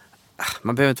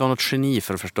 Man behöver inte vara något geni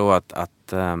för att förstå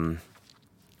att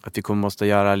vi måste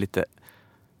göra lite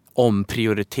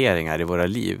omprioriteringar i våra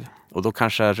liv. Och då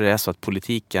kanske det är så att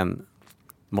politiken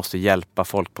måste hjälpa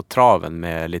folk på traven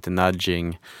med lite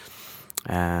nudging.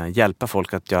 Hjälpa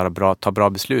folk att ta bra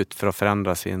beslut för att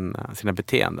förändra sina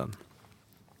beteenden.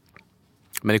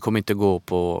 Men det kommer inte gå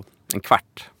på en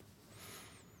kvart.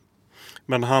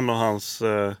 Men han och hans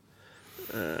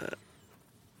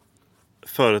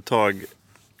företag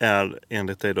är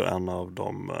enligt dig då en av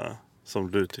dem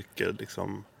som du tycker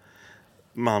liksom,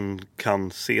 man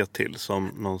kan se till som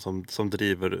någon som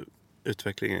driver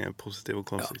utvecklingen positiv och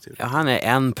konstruktiv? Ja, han är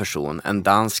en person, en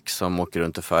dansk som åker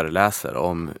runt och föreläser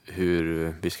om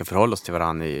hur vi ska förhålla oss till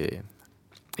varandra i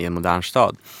en modern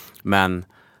stad. Men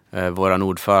våran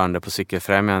ordförande på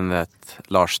Cykelfrämjandet,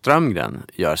 Lars Strömgren,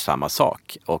 gör samma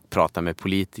sak och pratar med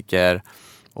politiker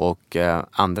och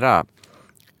andra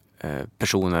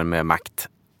personer med makt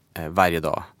varje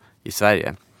dag i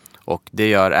Sverige. Och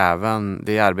det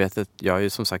arbetet gör ju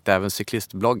som sagt även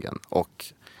cyklistbloggen och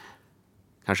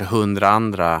kanske 100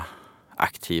 andra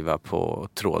aktiva på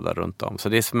trådar runt om. Så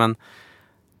det är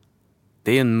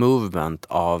det är en movement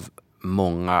av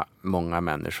många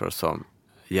människor som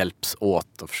hjälps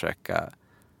åt att försöka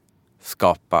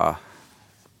skapa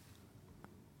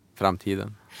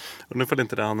framtiden. Och nu får det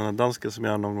inte det han danska som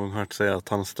jag någon gång hört säga att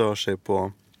han stör sig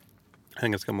på,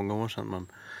 ganska många år sedan, men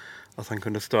att han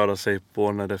kunde störa sig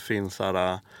på när det finns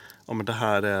här, men det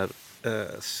här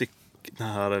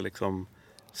är liksom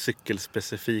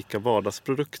cykelspecifika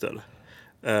vardagsprodukter.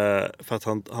 För att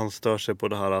han stör sig på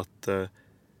det här att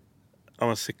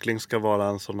cykling ska vara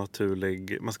en så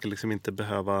naturlig, man ska liksom inte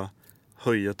behöva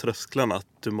höja trösklarna, att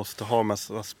du måste ha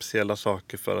massa speciella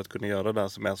saker för att kunna göra det här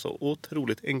som är så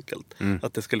otroligt enkelt.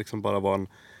 Att det ska liksom bara vara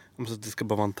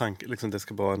en tanke, liksom det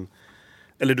ska vara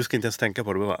eller du ska inte ens tänka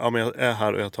på det, bara, men jag är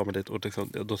här och jag tar mig dit och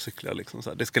liksom, då cyklar jag liksom så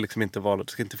här. Det ska liksom inte vara,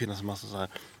 det ska inte finnas en massa så här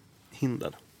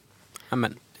hinder. Ja,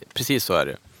 men precis så är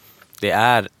det. Det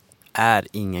är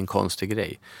ingen konstig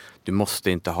grej. Du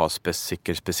måste inte ha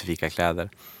cykelspecifika kläder.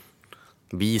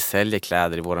 Vi säljer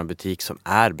kläder i vår butik som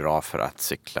är bra för att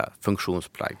cykla,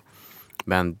 funktionsplagg.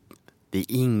 Men det är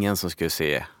ingen som skulle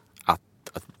se att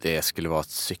det skulle vara ett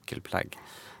cykelplagg.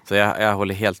 Så jag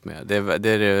håller helt med.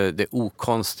 Det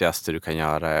okonstigaste du kan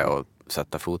göra är att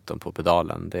sätta foten på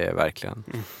pedalen. Det är verkligen.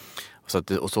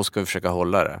 Och så ska vi försöka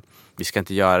hålla det. Vi ska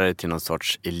inte göra det till någon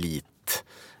sorts elit,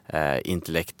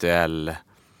 intellektuell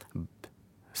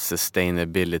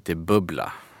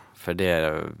sustainability-bubbla. För det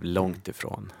är långt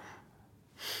ifrån.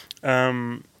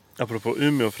 Apropå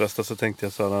Umeå förresten så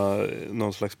tänkte jag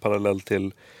någon slags parallell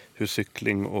till hur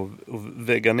cykling och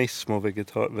veganism och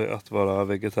att vara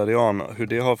vegetarian, hur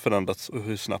det har förändrats och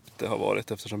hur snabbt det har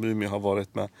varit, eftersom Umeå har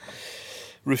varit med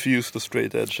refused och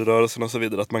straight edge-rörelsen och så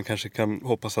vidare, att man kanske kan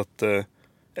hoppas att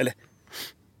eller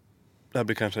det här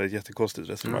blir kanske ett jättekonstigt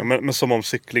resonemang, men som om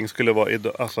cykling skulle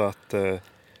vara alltså att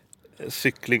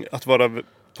cykling, att vara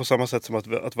på samma sätt som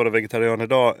att vara vegetarian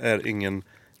idag är ingen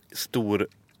stort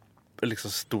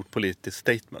politiskt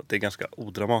statement. Det är ganska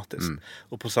odramatiskt.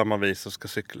 Och på samma vis så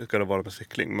ska det vara med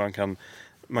cykling.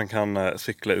 Man kan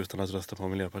cykla utan att rösta på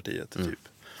Miljöpartiet typ.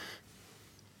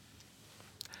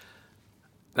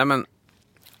 Nej, men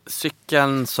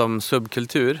cykeln som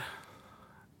subkultur,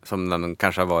 som den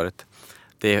kanske har varit,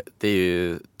 det är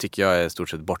ju, tycker jag, är stort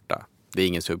sett borta. Det är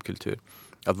ingen subkultur.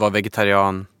 Att vara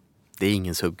vegetarian, det är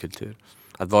ingen subkultur.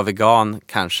 Att vara vegan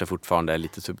kanske fortfarande är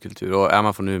lite subkultur. Och är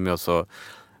man från Umeå så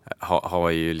har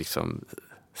ju liksom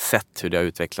sett hur det har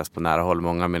utvecklats på nära håll.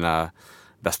 Många av mina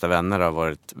bästa vänner har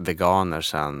varit veganer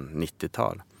sedan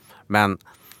 90-tal. Men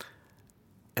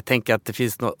jag tänker att det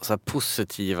finns något så här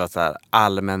positiva, så här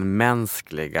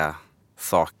allmänmänskliga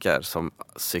saker som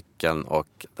cykeln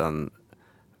och den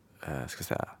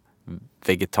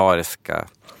vegetariska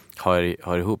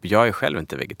har ihop. Jag är själv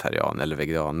inte vegetarian eller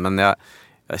vegan, men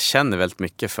jag känner väldigt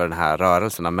mycket för den här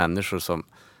rörelsen av människor som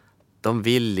de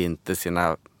vill inte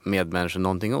sina medmänniskor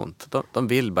någonting ont. De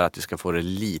vill bara att vi ska få det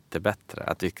lite bättre.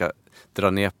 Att vi ska dra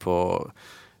ner på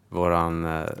dra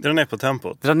ner på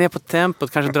tempot. Dra ner på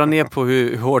tempot. Kanske dra ner på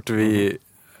hur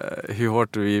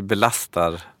hårt vi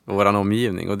belastar våran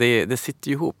omgivning. Och det sitter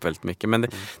ju ihop väldigt mycket. Men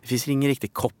det finns ingen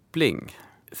riktig koppling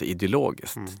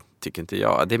ideologiskt, tycker inte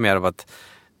jag. Det är mer av att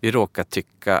vi råkar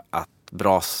tycka att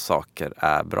bra saker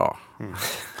är bra.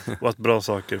 Och att bra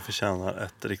saker förtjänar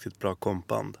ett riktigt bra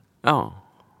kompband. Ja,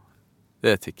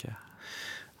 det tycker jag.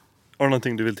 Har du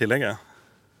någonting du vill tillägga?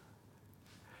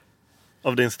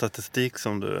 Av din statistik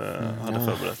som du hade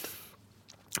förberett?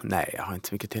 Nej, jag har inte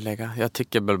så mycket att tillägga. Jag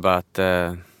tycker väl bara att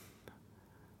det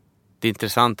är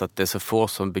intressant att det är så få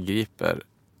som begriper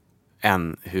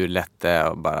än hur lätt det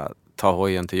är att bara ta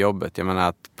hojen till jobbet. Jag menar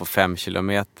att på 5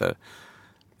 kilometer,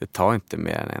 det tar inte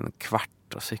mer än en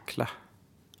kvart att cykla.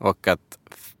 Och att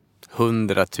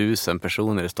 100 000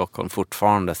 personer i Stockholm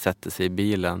fortfarande sätter sig i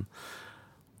bilen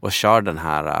och kör den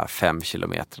här 5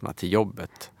 kilometerna till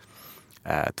jobbet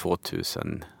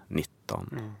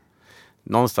 2019.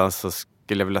 Någonstans så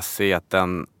skulle jag vilja se att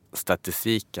den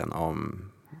statistiken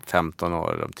om 15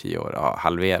 år eller om 10 år har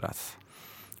halverats.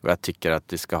 Och jag tycker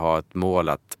att vi ska ha ett mål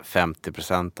att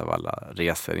 50% av alla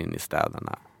resor in i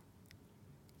städerna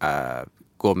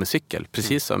går med cykel.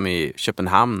 Precis som i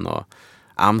Köpenhamn och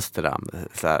Amsterdam.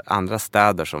 Så här, andra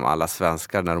städer som alla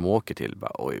svenskar när de åker till.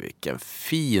 Bara, oj, vilken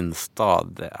fin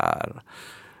stad det är.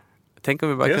 Tänk om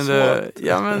vi bara kunde...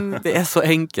 Ja, men det är så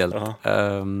enkelt.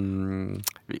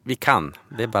 Vi kan.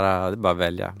 Det är bara att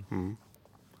välja.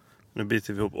 Nu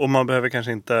biter vi ihop. Och man behöver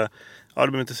kanske inte... Ja,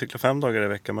 du behöver inte cykla 5 dagar i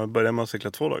veckan. Man börjar med att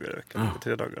cykla 2 dagar i veckan.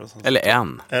 3 dagar. Och sen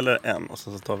eller en. Och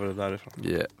sen så tar vi det därifrån.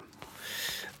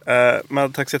 Yeah.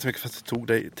 Men tack så jättemycket för att du tog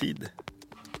dig tid.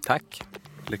 Tack.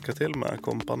 Lycka till med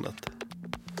kompandet.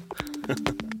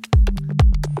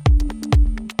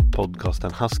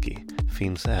 Podcasten Husky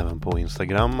finns även på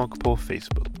Instagram och på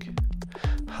Facebook.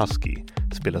 Husky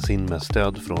spelas in med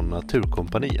stöd från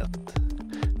Naturkompaniet.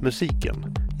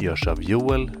 Musiken görs av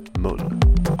Joel Mull.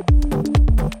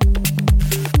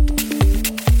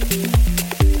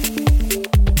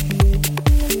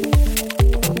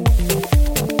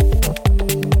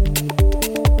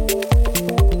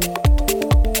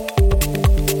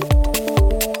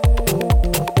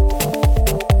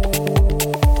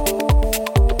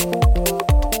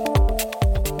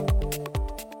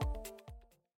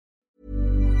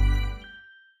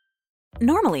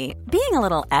 Normally, being a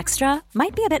little extra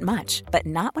might be a bit much, but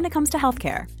not when it comes to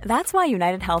healthcare. That's why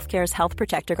United Healthcare's Health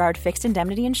Protector Guard fixed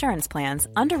indemnity insurance plans,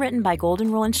 underwritten by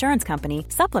Golden Rule Insurance Company,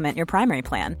 supplement your primary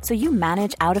plan so you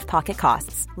manage out-of-pocket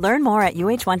costs. Learn more at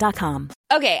UH1.com.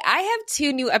 Okay, I have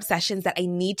two new obsessions that I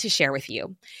need to share with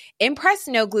you. Impress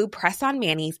No Glue Press-On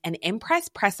Manis and Impress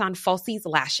Press-On Falsies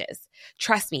Lashes.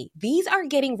 Trust me, these are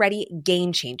getting ready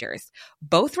game changers.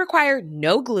 Both require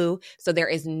no glue, so there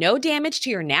is no damage to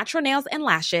your natural nails and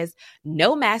lashes,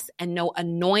 no mess, and no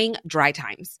annoying dry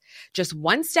times. Just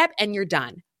one step and you're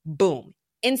done. Boom.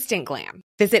 Instant glam.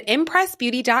 Visit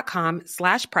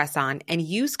impressbeauty.com/presson and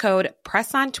use code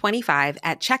PRESSON25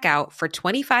 at checkout for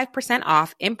 25%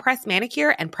 off Impress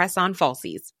Manicure and Press-On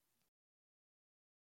Falsies.